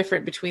truths were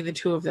different between the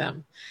two of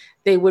them,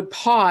 they would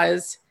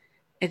pause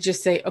and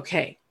just say,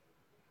 okay,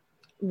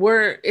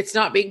 it's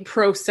not being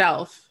pro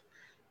self,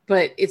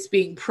 but it's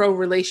being pro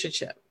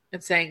relationship,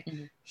 and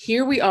saying,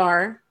 here we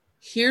are,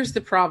 here's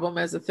the problem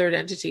as a third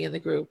entity in the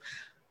group.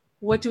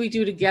 What do we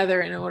do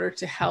together in order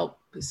to help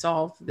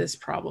solve this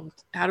problem?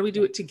 How do we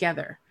do it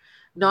together?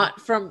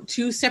 Not from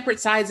two separate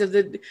sides of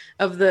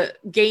the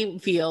game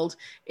field.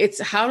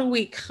 It's how do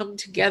we come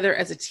together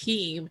as a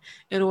team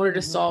in order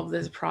to solve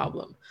this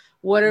problem?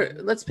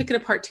 Let's pick it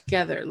apart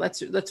together.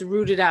 Let's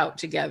root it out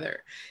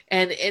together.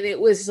 And it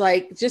was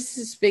like just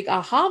this big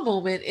aha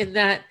moment in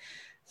that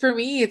for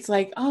me, it's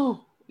like,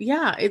 oh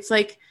yeah, it's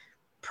like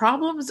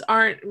problems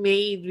aren't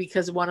made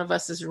because one of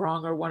us is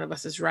wrong or one of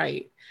us is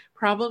right.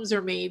 Problems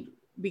are made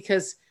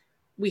because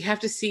we have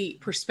to see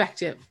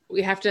perspective.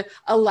 We have to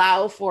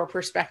allow for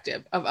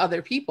perspective of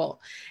other people.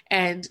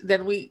 And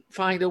then we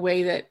find a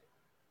way that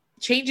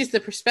changes the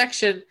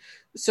perspective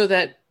so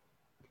that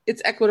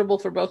it's equitable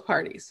for both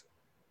parties.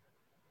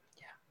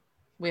 Yeah.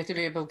 We have to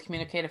be able to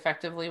communicate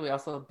effectively. We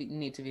also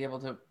need to be able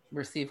to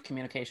receive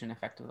communication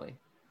effectively.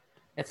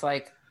 It's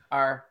like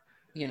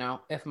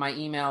if my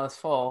email is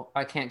full,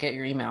 I can't get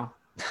your email.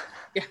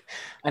 Yeah,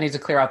 I need to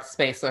clear out the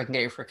space so I can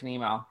get your freaking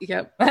email.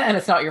 Yep. And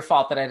it's not your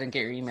fault that I didn't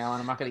get your email, and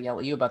I'm not going to yell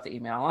at you about the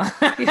email.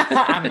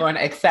 I'm going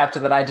to accept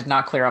that I did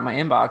not clear out my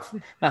inbox.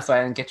 That's why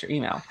I didn't get your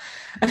email.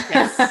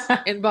 Yes,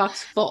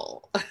 inbox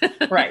full.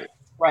 Right.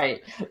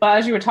 But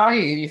as you were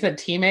talking, you said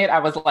teammate. I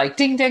was like,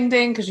 ding, ding,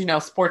 ding,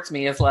 because sports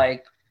me is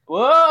like,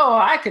 whoa,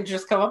 I could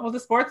just come up with a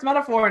sports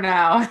metaphor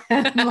now.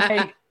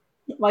 And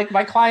like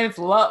my clients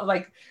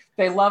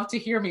they love to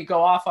hear me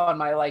go off on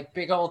my like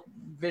big old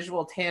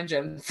visual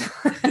tangents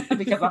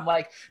because I'm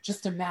like,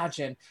 just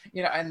imagine,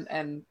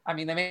 and I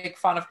mean, they make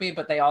fun of me,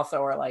 but they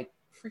also are like,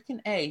 freaking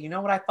A, you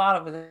know what I thought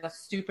of a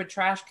stupid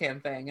trash can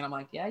thing? And I'm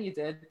like, yeah, you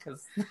did,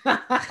 because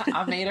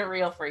I made it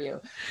real for you.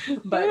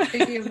 But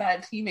thinking of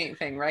that teammate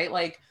thing, right?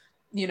 Like,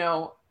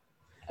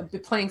 I've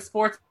been playing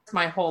sports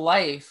my whole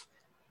life.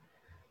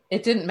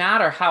 It didn't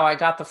matter how I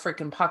got the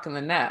freaking puck in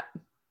the net.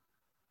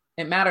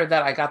 It mattered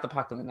that I got the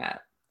puck in the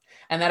net.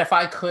 And that if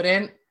I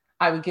couldn't,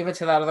 I would give it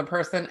to that other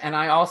person. And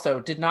I also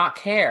did not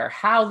care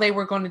how they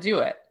were going to do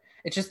it.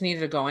 It just needed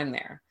to go in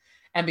there.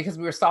 And because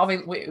we're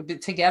solving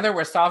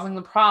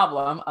the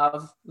problem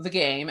of the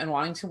game and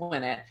wanting to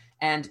win it.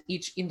 And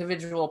each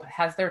individual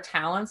has their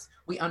talents.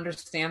 We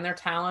understand their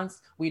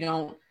talents. We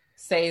don't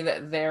say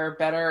that they're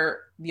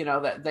better,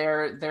 that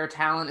their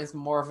talent is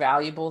more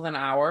valuable than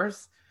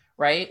ours,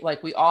 right?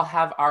 Like we all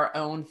have our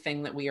own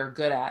thing that we are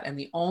good at. And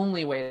the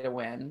only way to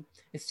win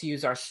is to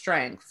use our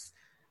strengths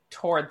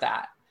toward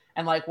that.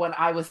 And like when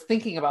I was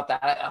thinking about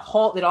that,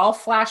 it all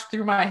flashed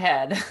through my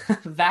head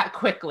that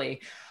quickly.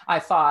 I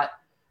thought,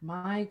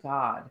 my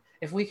God,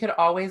 if we could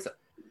always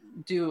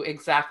do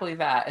exactly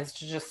that, is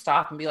to just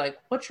stop and be like,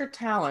 what's your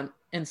talent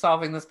in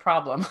solving this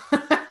problem?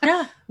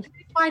 Yeah. What's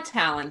my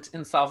talent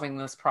in solving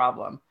this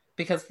problem?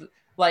 Because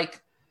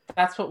like,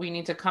 that's what we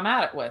need to come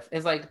at it with,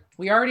 is like,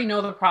 we already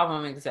know the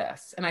problem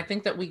exists. And I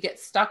think that we get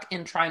stuck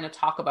in trying to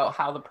talk about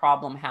how the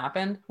problem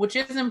happened, which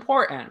is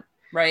important,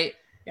 right?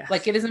 Yes.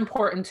 Like it is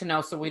important to know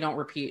so we don't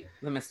repeat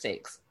the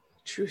mistakes.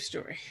 True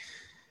story.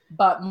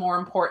 But more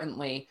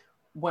importantly,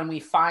 when we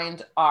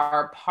find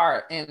our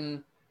part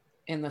in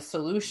the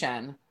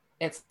solution,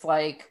 it's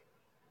like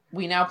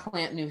we now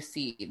plant new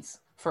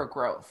seeds for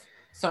growth.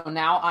 So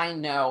now I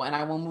know, and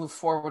I will move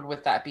forward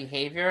with that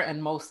behavior,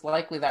 and most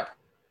likely that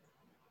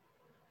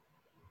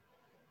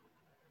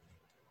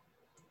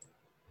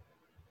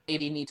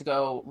maybe need to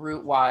go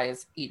root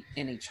wise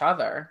in each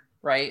other.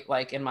 Right?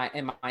 Like in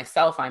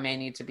myself, I may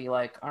need to be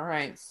like, all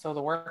right, so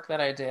the work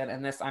that I did,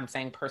 and this I'm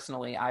saying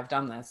personally, I've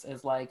done this,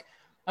 is like,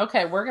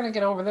 okay, we're going to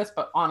get over this.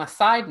 But on a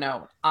side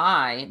note,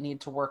 I need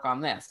to work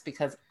on this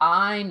because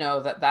I know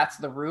that that's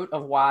the root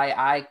of why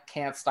I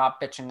can't stop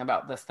bitching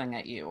about this thing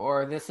at you,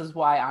 or this is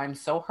why I'm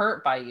so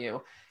hurt by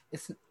you.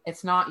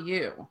 It's not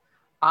you.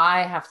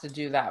 I have to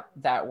do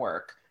that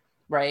work.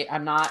 Right.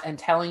 I'm not, and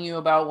telling you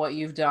about what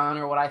you've done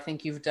or what I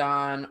think you've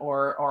done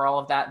or all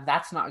of that.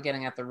 That's not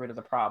getting at the root of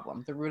the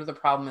problem. The root of the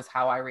problem is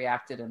how I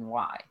reacted and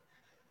why.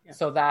 Yeah.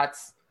 So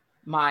that's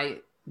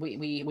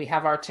we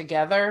have our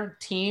together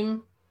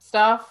team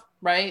stuff,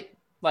 right?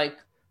 Like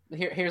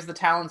here's the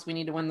talents we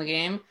need to win the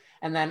game.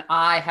 And then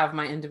I have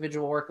my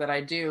individual work that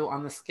I do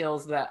on the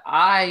skills that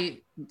I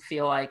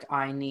feel like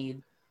I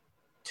need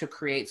to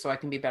create so I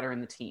can be better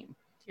in the team.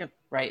 Yep.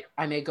 Right.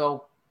 I may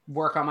go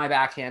work on my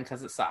backhand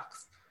because it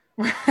sucks.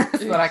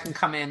 So that I can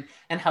come in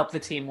and help the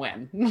team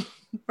win.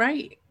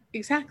 Right.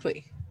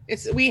 Exactly.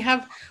 We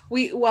are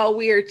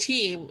a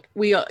team.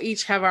 We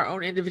each have our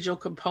own individual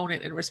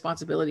component and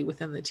responsibility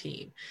within the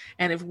team.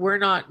 And if we're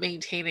not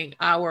maintaining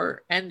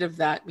our end of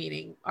that,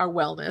 meaning our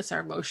wellness,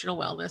 our emotional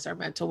wellness, our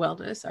mental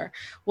wellness, our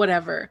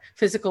whatever,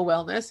 physical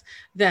wellness,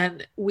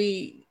 then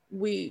we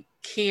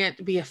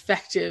can't be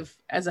effective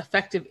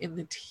in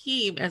the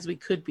team as we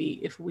could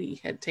be if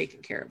we had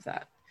taken care of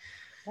that.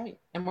 Right.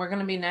 And we're going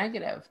to be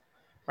negative.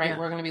 right? Yeah.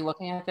 We're going to be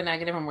looking at the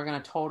negative, and we're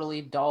going to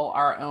totally dull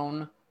our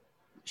own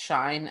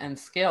shine and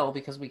skill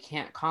because we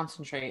can't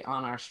concentrate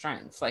on our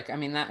strengths. Like, I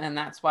mean,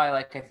 that's why,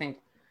 like, I think,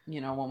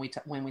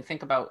 when we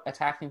think about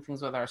attacking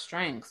things with our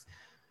strengths,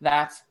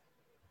 that's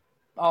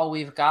all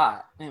we've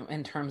got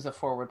in terms of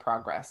forward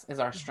progress is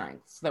our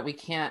strengths, that we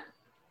can't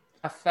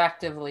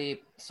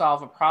effectively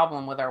solve a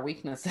problem with our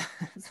weaknesses.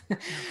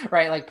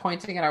 Right? Like,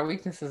 pointing at our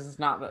weaknesses is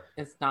not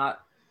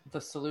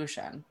the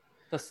solution.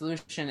 The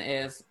solution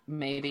is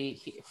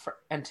maybe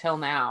until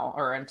now,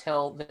 or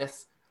until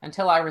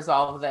I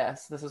resolve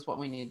this is what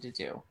we need to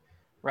do.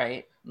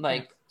 Right?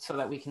 Like, so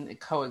that we can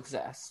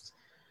coexist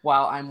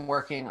while I'm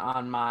working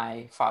on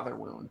my father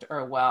wound,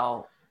 or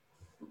while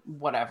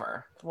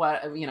whatever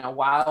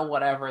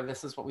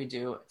this is what we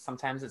do.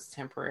 Sometimes it's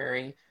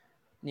temporary,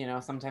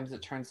 sometimes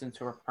it turns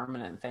into a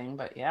permanent thing.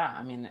 But yeah,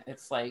 I mean,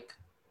 it's like,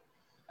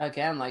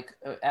 again, like,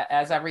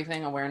 as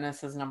everything,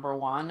 awareness is number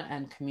one,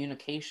 and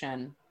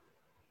communication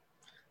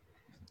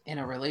in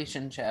a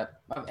relationship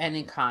of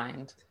any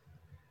kind,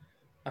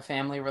 a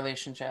family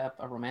relationship,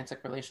 a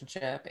romantic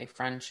relationship, a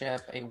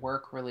friendship, a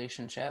work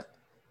relationship,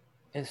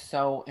 is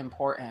so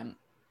important.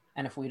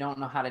 And if we don't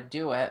know how to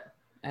do it,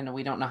 and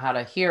we don't know how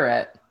to hear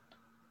it,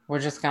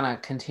 we're just going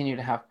to continue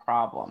to have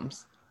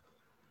problems.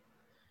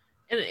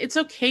 And it's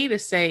okay to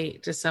say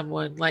to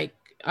someone, like,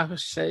 I'll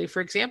say, for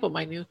example,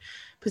 my new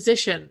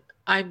position,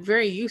 I'm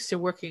very used to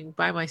working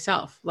by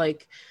myself,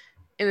 like,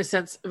 in a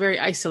sense, very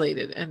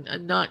isolated,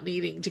 and not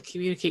needing to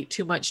communicate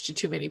too much to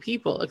too many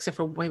people, except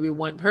for maybe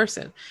one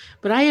person.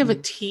 But I have a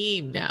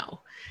team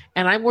now,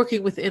 and I'm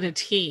working within a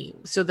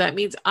team. So that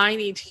means I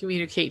need to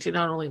communicate to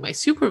not only my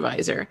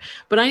supervisor,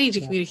 but I need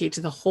to communicate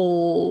to the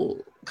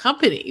whole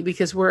company,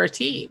 because we're a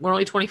team. We're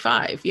only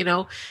 25,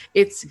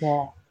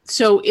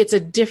 so it's a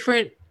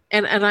different,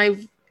 and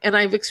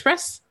I've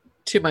expressed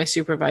to my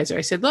supervisor,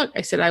 I said, look,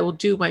 I will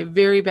do my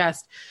very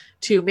best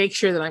to make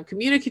sure that I'm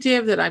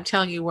communicative, that I'm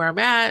telling you where I'm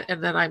at,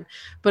 and that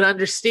but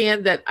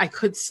understand that I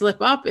could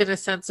slip up, in a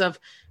sense of,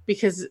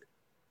 because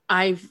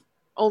I've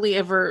only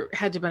ever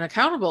had to been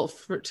accountable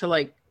to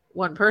like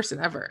one person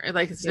ever. And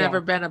like, it's never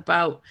been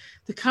about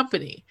the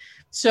company.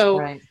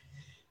 So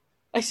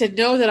I said,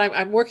 no, that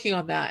I'm working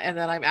on that, and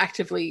that I'm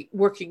actively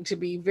working to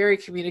be very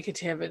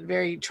communicative,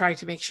 and trying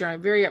to make sure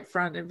I'm very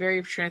upfront and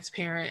very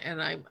transparent,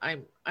 and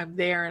I'm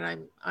there,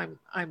 and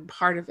I'm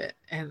part of it.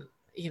 And,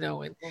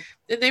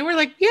 and they were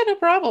like, yeah, no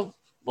problem.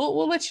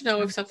 We'll let you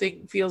know if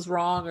something feels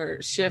wrong,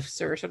 or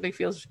shifts, or something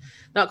feels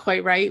not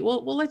quite right.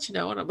 We'll let you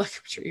know. And I'm like,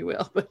 I'm sure you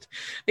will, but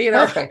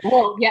Perfect.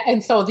 Well, yeah.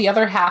 And so the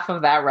other half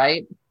of that,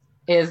 right,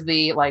 is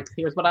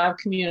here's what I've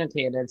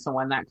communicated. So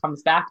when that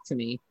comes back to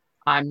me,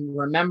 I'm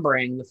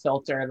remembering the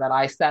filter that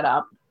I set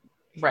up,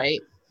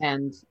 right?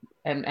 And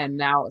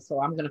now,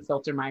 so I'm going to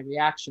filter my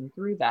reaction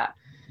through that,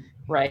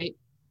 right?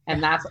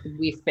 And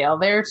we fail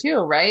there too,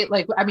 right?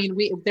 Like, I mean,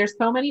 there's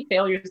so many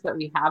failures that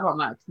we have on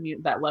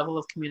that level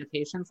of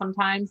communication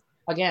sometimes,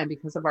 again,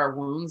 because of our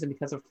wounds, and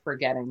because of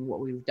forgetting what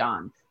we've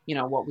done,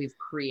 what we've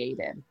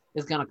created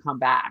is going to come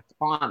back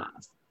on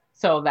us.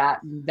 So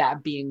that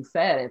being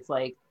said, it's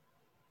like,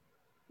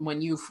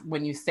 when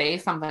you say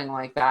something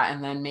like that,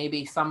 and then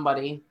maybe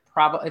somebody,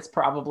 it's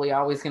probably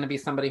always going to be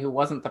somebody who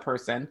wasn't the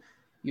person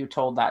you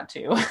told that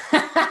to,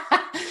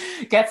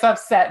 gets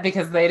upset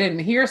because they didn't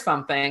hear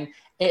something.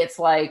 It's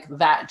like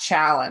that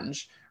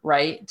challenge,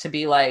 right? To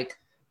be like,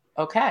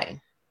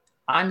 okay,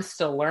 I'm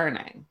still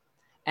learning.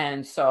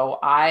 And so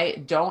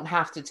I don't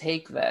have to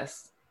take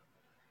this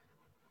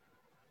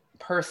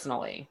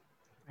personally.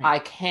 I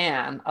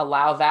can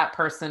allow that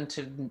person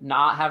to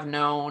not have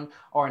known,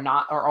 or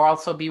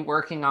also be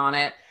working on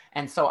it.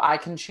 And so I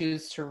can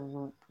choose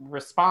to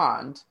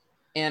respond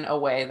in a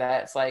way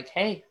that's like,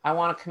 hey, I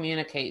want to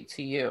communicate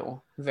to you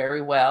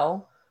very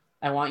well.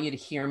 I want you to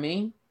hear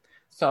me.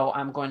 So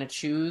I'm going to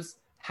choose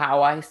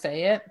how I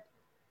say it,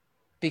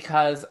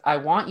 because I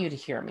want you to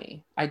hear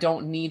me. I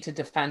don't need to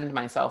defend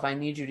myself. I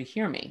need you to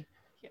hear me.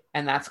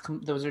 And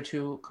those are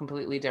two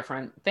completely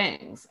different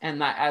things.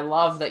 And I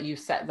love that you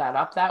set that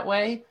up that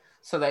way,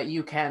 so that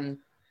you can,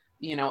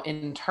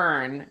 in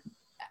turn,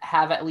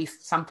 have at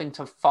least something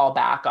to fall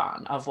back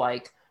on, of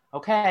like,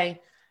 okay,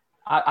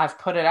 I've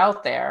put it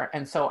out there.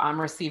 And so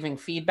I'm receiving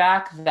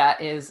feedback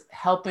that is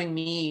helping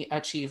me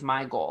achieve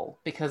my goal,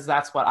 because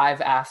that's what I've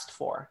asked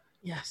for.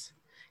 Yes.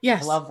 I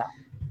love that.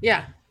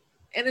 Yeah.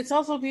 And it's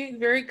also being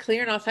very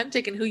clear and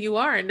authentic in who you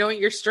are, and knowing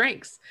your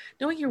strengths,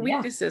 knowing your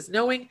weaknesses,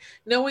 knowing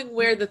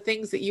where the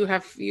things that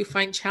you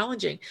find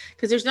challenging.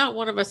 Because there's not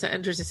one of us that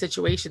enters a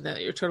situation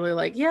that you're totally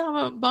like, yeah, I'm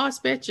a boss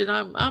bitch, and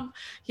I'm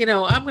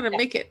going to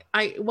make it.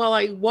 While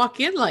I walk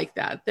in like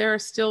that, there are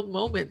still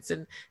moments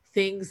and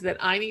things that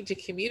I need to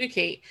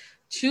communicate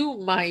to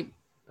my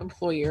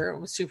employer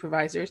or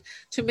supervisors,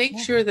 to make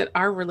sure that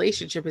our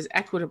relationship is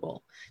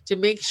equitable, to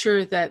make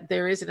sure that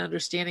there is an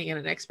understanding and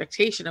an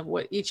expectation of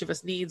what each of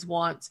us needs,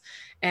 wants,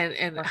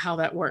 and how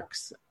that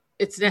works.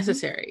 It's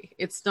necessary.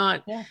 It's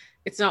not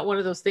one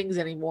of those things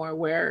anymore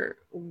where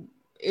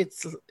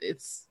it's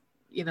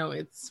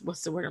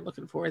what's the word I'm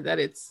looking for, that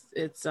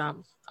it's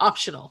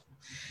optional.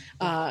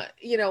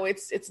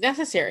 It's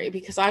necessary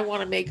because I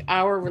want to make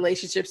our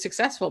relationship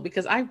successful,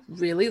 because I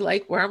really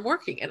like where I'm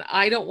working and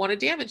I don't want to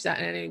damage that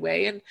in any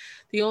way. And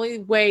the only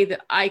way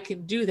that I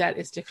can do that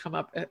is to come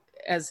up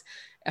as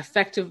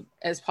effective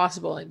as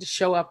possible and to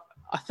show up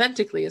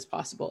authentically as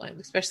possible, and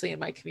especially in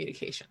my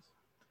communication.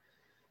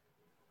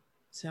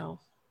 So,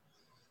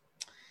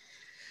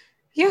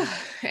 yeah.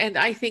 And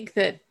I think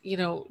that,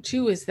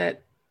 too, is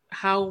that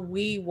how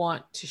we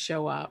want to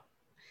show up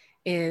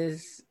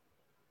is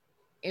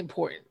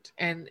important.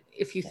 And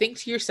if you think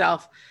to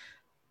yourself,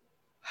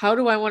 how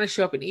do I want to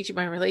show up in each of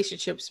my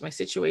relationships, my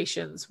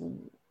situations,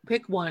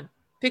 pick one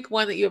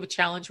that you have a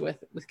challenge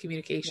with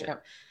communication.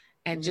 Yep.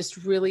 And just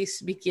really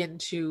begin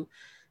to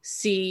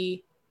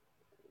see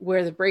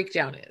where the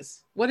breakdown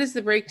is. What is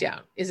the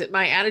breakdown? Is it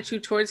my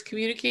attitude towards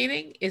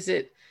communicating? Is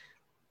it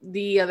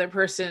the other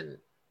person,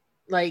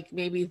 like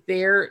maybe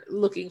they're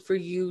looking for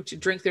you to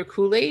drink their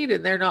Kool-Aid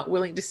and they're not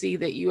willing to see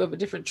that you have a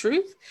different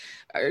truth?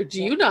 Or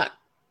do you not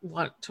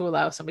want to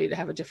allow somebody to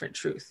have a different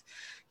truth?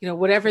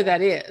 Whatever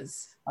that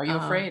is. Are you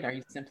afraid? Are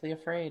you simply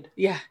afraid?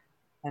 Yeah.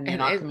 And you're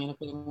not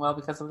communicating well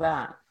because of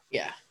that.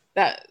 Yeah.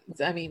 That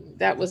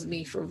was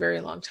me for a very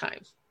long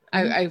time.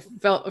 I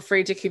felt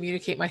afraid to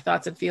communicate my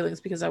thoughts and feelings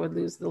because I would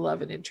lose the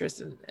love and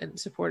interest and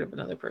support of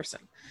another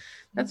person.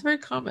 That's very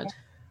common.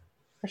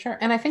 For sure.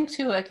 And I think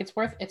too, like it's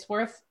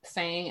worth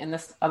saying, and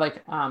this,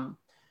 my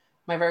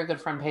very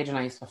good friend Paige and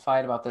I used to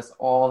fight about this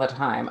all the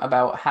time,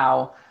 about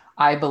how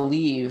I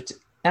believed,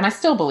 and I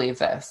still believe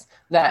this,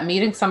 that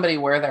meeting somebody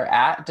where they're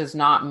at does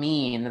not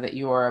mean that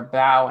you are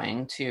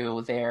bowing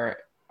to their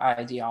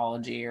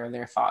ideology or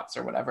their thoughts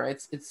or whatever.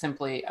 It's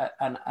simply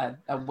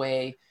a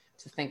way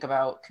to think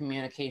about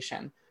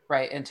communication,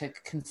 right? And to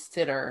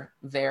consider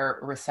their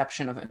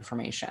reception of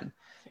information.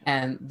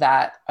 And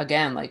that,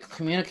 again, like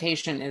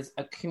communication is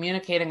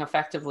communicating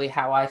effectively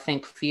how I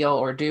think, feel,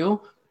 or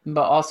do,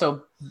 but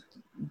also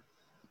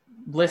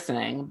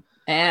listening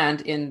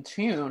and in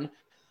tune,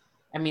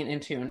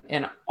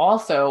 and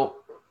also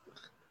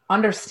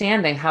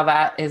understanding how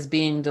that is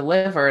being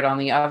delivered on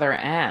the other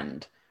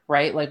end,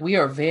 right? Like we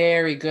are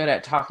very good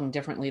at talking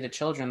differently to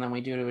children than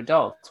we do to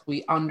adults.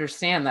 We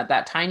understand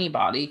that tiny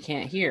body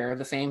can't hear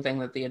the same thing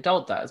that the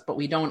adult does, but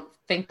we don't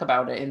think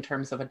about it in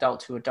terms of adult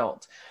to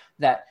adult,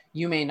 that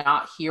you may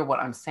not hear what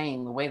I'm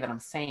saying the way that I'm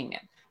saying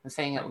it. And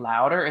saying it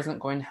louder isn't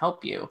going to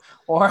help you,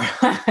 or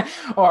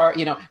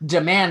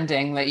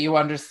demanding that you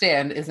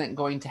understand isn't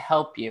going to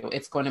help you.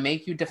 It's going to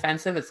make you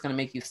defensive. It's going to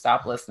make you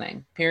stop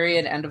listening.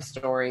 Period. End of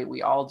story.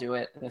 We all do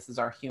it. This is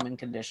our human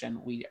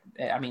condition.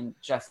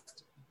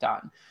 Just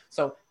done.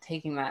 So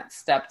taking that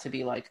step to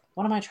be like,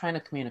 what am I trying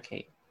to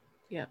communicate?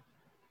 Yeah.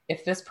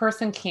 If this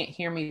person can't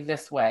hear me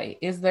this way,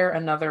 is there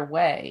another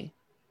way?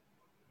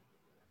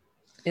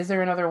 Is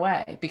there another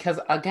way?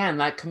 Because again,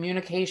 that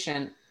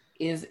communication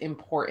is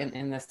important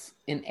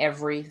in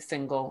every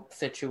single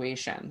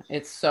situation.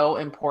 It's so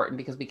important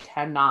because we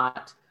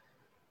cannot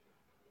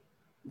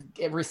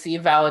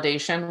receive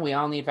validation. We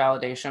all need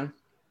validation.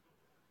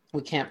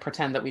 We can't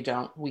pretend that we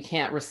don't. We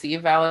can't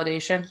receive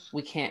validation.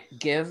 We can't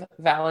give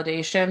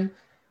validation.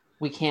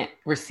 We can't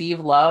receive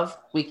love.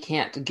 We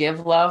can't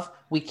give love.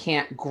 We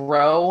can't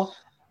grow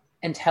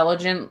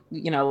intelligence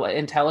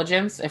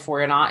if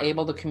we're not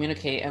able to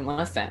communicate and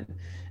listen.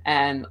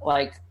 And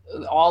like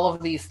all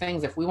of these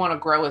things, if we want to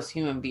grow as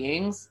human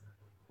beings,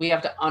 we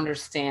have to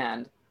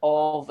understand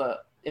all the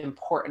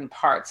important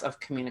parts of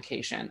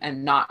communication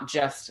and not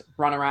just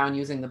run around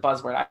using the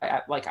buzzword.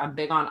 I'm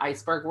big on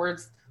iceberg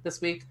words this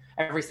week.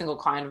 Every single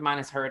client of mine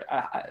has heard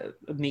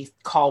me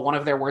call one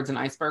of their words an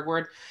iceberg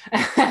word.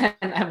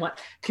 And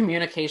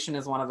communication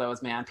is one of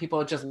those, man.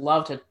 People just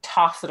love to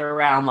toss it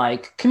around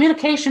like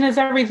communication is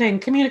everything,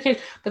 communicate,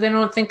 but they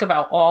don't think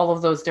about all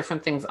of those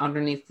different things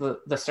underneath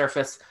the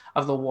surface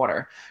of the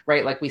water,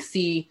 right? Like we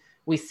see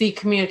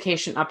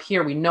communication up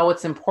here. We know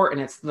it's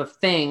important. It's the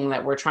thing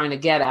that we're trying to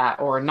get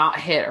at or not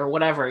hit or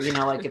whatever,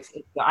 it's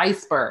the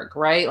iceberg,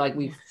 right? Like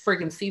we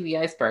freaking see the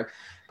iceberg.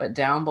 But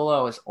down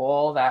below is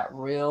all that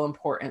real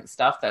important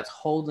stuff that's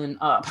holding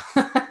up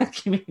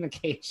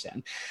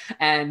communication.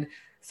 And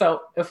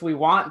so if we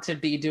want to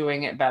be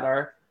doing it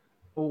better,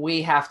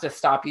 we have to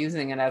stop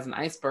using it as an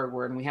iceberg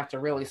word. And we have to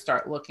really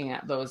start looking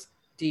at those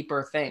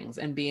deeper things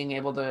and being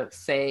able to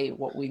say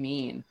what we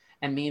mean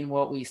and mean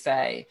what we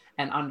say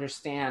and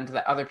understand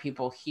that other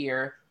people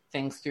hear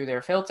things through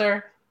their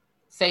filter,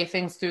 say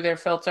things through their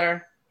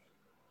filter,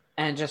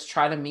 and just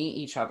try to meet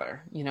each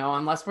other.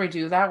 Unless we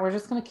do that, we're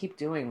just going to keep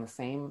doing the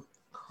same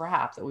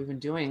crap that we've been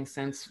doing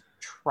since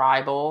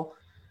tribal.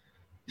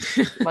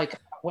 Like,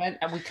 when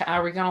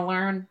are we going to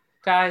learn,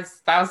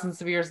 guys?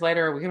 Thousands of years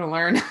later, are we going to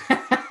learn?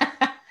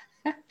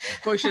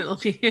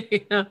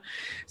 Fortunately,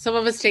 some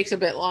of us takes a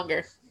bit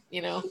longer,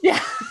 Yeah.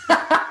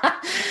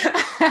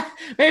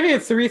 Maybe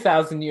it's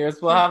 3,000 years.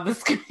 We'll have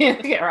this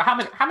communicate. Or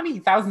how many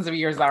thousands of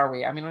years are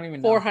we? I don't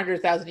even know.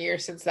 400,000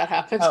 years since that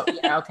happened. Oh,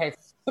 yeah. Okay.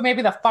 So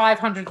maybe the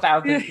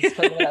 500,000 is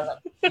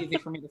easy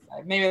for me to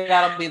say. Maybe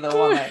that'll be the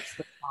one that's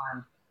the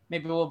time.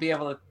 Maybe we'll be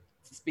able to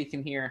speak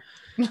in here.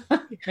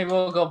 Maybe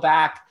we'll go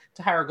back to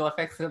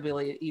hieroglyphics, it'll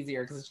be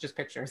easier because it's just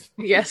pictures.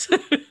 Yes.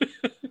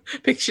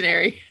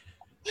 Pictionary.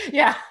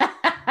 Yeah.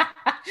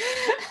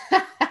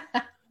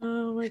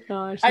 Oh my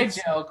gosh. I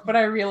joke, but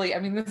I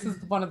mean, this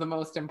is one of the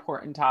most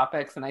important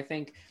topics. And I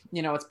think,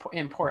 it's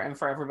important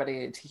for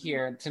everybody to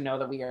hear, to know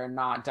that we are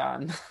not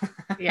done.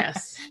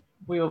 Yes.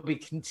 We will be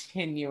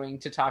continuing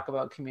to talk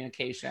about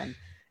communication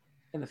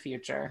in the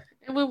future.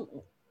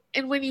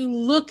 And when you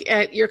look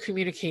at your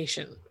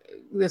communication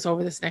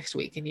over this next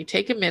week, and you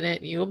take a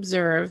minute and you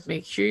observe,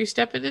 make sure you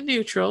step into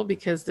neutral,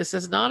 because this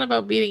is not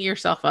about beating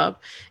yourself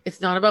up.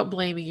 It's not about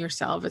blaming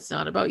yourself. It's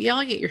not about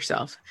yelling at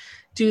yourself.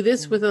 Do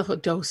this with a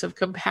dose of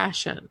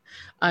compassion.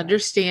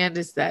 Understand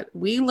is that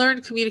we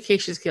learn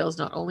communication skills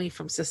not only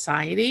from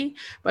society,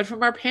 but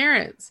from our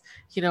parents,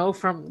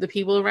 from the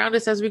people around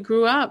us as we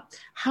grew up.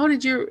 How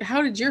did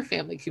your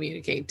family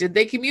communicate? Did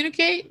they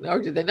communicate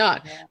or did they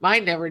not? Yeah.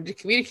 Mine never did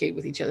communicate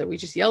with each other. We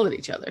just yelled at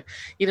each other.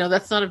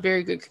 That's not a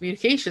very good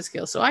communication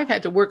skill. So I've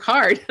had to work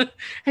hard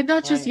and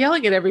not just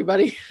yelling at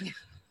everybody.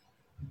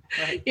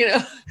 Right.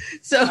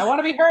 So I want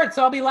to be heard,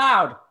 so I'll be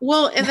loud.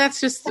 Well, and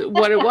that's just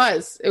what it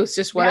was. It was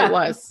just what it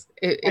was.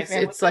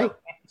 It's like,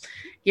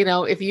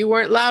 if you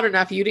weren't loud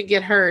enough, you didn't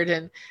get heard.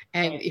 And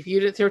if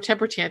you didn't throw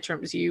temper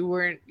tantrums, you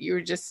were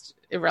just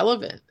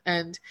irrelevant.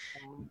 And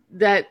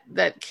that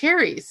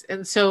carries.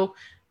 And so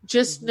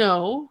just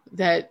know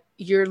that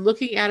you're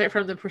looking at it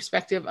from the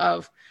perspective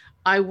of,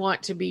 I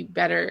want to be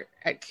better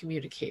at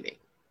communicating,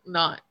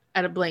 not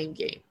at a blame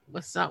game.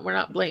 We're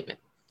not blaming.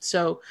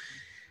 So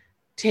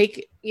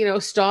take,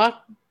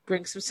 stock,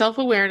 bring some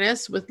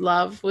self-awareness with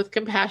love, with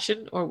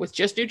compassion, or with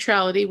just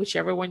neutrality,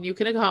 whichever one you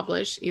can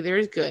accomplish, either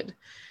is good.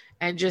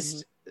 And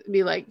just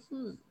be like,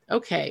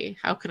 okay,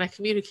 how can I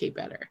communicate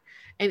better?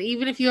 And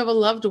even if you have a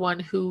loved one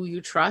who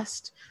you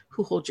trust,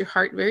 who holds your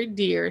heart very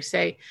dear,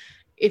 say,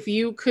 if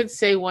you could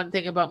say one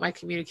thing about my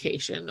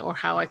communication or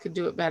how I could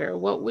do it better,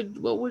 what would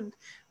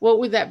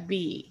that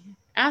be?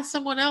 Ask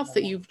someone else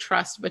that you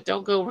trust, but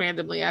don't go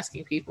randomly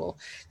asking people,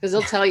 because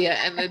they'll tell you,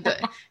 and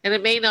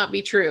it may not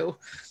be true.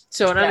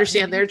 So, and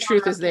understand their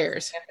truth is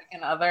theirs.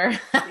 Significant other.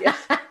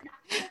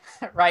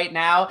 Right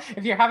now,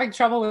 if you're having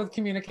trouble with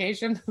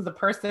communication, the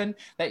person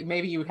that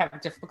maybe you have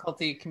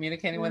difficulty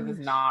communicating with is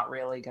not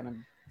really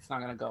it's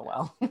not gonna go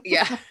well.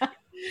 Yeah.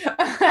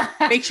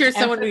 Make sure it's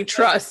someone we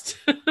trust.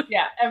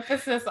 Yeah.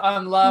 Emphasis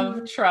on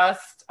love,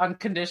 trust,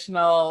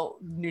 unconditional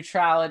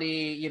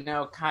neutrality,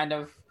 kind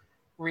of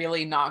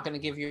really not going to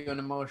give you an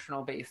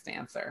emotional based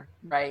answer,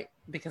 right?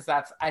 Because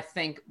that's, I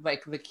think,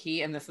 like the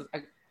key, and this is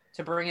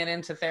to bring it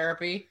into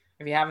therapy.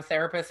 If you have a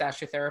therapist,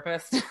 ask your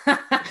therapist,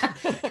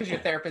 because your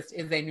therapist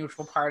is a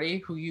neutral party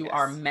who you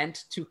are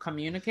meant to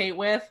communicate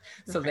with.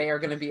 So they are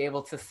going to be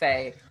able to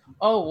say,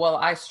 oh, well,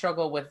 I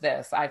struggle with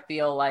this. I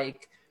feel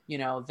like,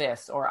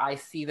 this, or I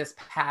see this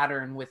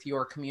pattern with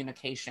your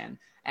communication.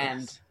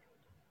 And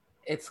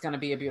it's going to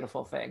be a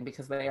beautiful thing,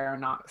 because they are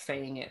not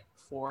saying it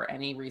for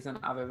any reason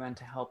other than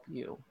to help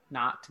you,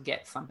 not to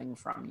get something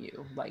from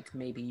you, like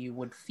maybe you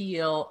would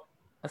feel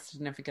a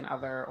significant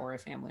other or a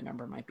family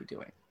member might be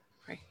doing.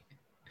 Right.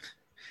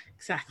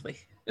 Exactly.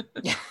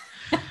 Yeah.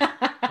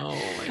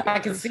 I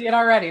can see it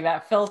already,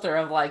 that filter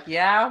of like,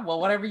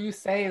 well, whatever you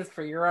say is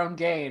for your own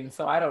gain,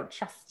 so I don't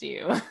trust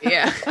you.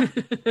 Yeah.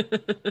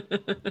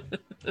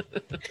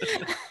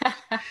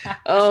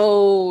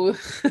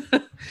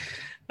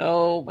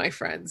 Oh, my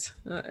friends.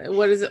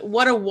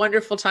 What a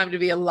wonderful time to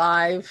be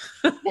alive.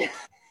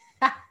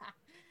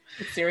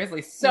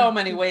 Seriously, so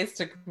many ways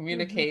to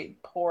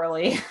communicate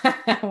poorly.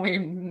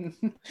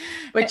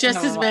 But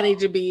just as many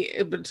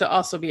to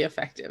also be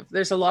effective.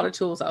 There's a lot of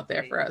tools out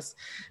there for us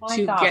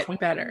get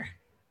better.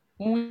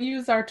 When we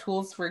use our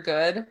tools for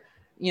good,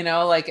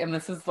 and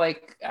this is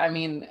like, I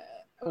mean,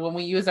 when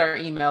we use our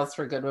emails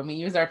for good, when we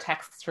use our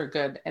texts for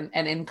good, and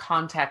in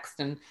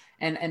context and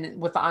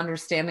with the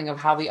understanding of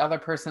how the other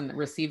person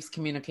receives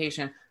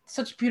communication,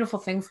 such beautiful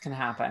things can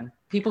happen.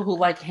 People who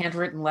like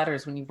handwritten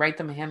letters, when you write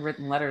them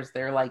handwritten letters,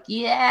 they're like,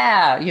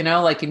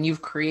 and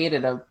you've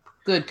created a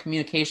good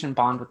communication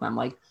bond with them.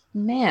 Like,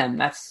 man,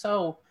 that's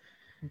so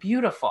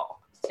beautiful.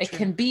 It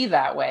can be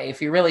that way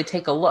if you really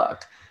take a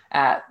look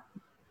at,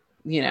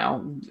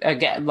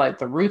 again, like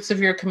the roots of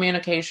your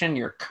communication,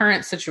 your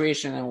current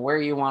situation, and where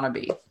you want to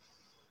be.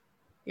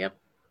 Yep.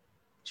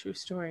 True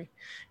story.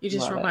 You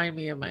just remind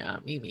me of my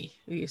Aunt Mimi,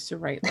 who used to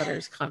write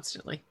letters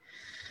constantly.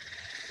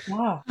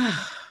 Wow.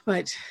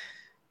 But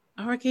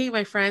okay,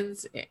 my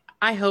friends,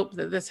 I hope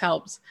that this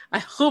helps. I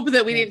hope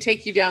that we didn't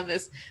take you down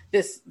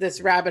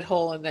this rabbit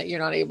hole and that you're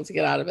not able to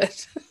get out of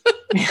it.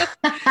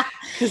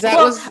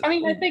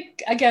 I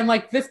think again,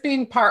 like this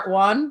being part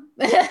one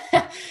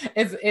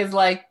is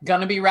like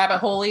gonna be rabbit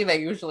hole-y. They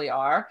usually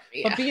are,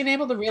 but being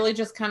able to really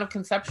just kind of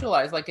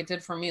conceptualize, like it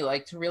did for me,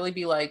 like to really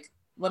be like,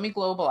 let me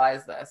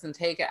globalize this and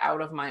take it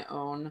out of my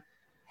own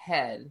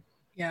head.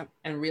 Yeah.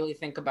 And really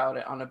think about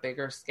it on a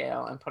bigger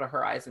scale and put a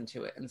horizon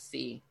to it and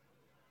see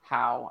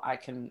how I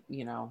can,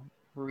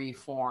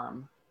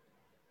 reform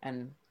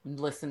and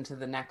listen to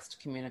the next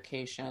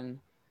communication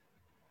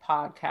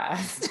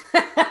podcast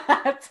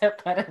to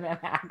put it in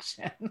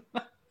action.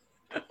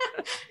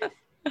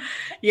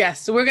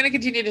 Yes. So we're going to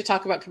continue to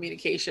talk about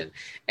communication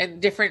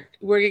and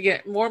we're going to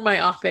get more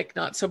myopic,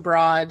 not so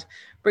broad,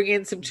 bring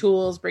in some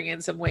tools, bring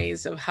in some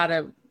ways of how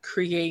to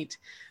create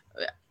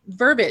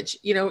verbiage,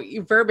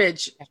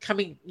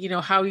 coming,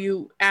 how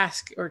you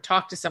ask or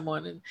talk to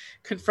someone and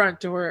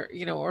confront or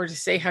to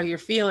say how you're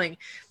feeling.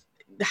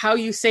 How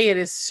you say it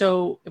is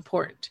so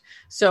important.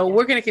 So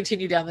we're going to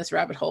continue down this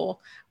rabbit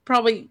hole,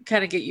 probably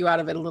kind of get you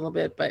out of it a little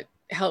bit, but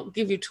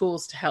give you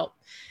tools to help.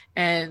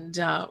 And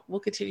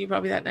we'll continue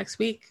probably that next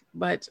week,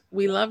 but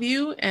we love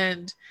you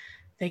and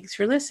thanks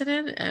for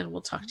listening, and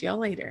we'll talk to y'all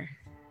later.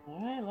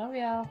 All right. Love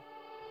y'all.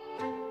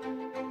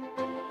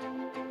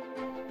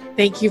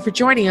 Thank you for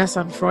joining us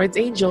on Freud's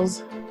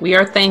Angels. We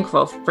are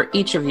thankful for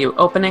each of you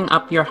opening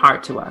up your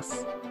heart to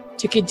us.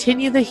 To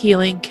continue the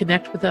healing,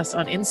 connect with us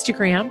on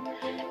Instagram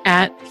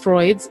at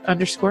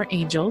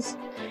Freud's_Angels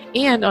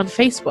and on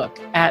Facebook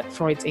at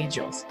Freud's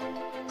Angels.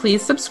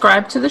 Please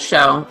subscribe to the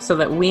show so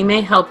that we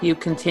may help you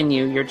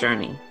continue your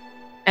journey.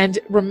 And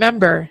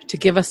remember to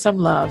give us some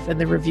love in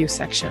the review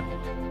section.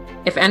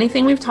 If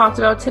anything we've talked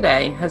about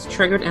today has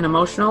triggered an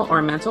emotional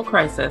or mental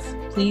crisis,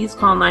 please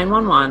call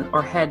 911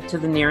 or head to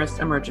the nearest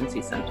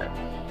emergency center.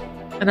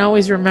 And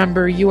always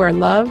remember, you are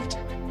loved,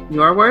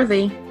 you are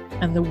worthy,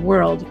 and the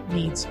world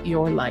needs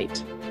your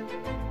light.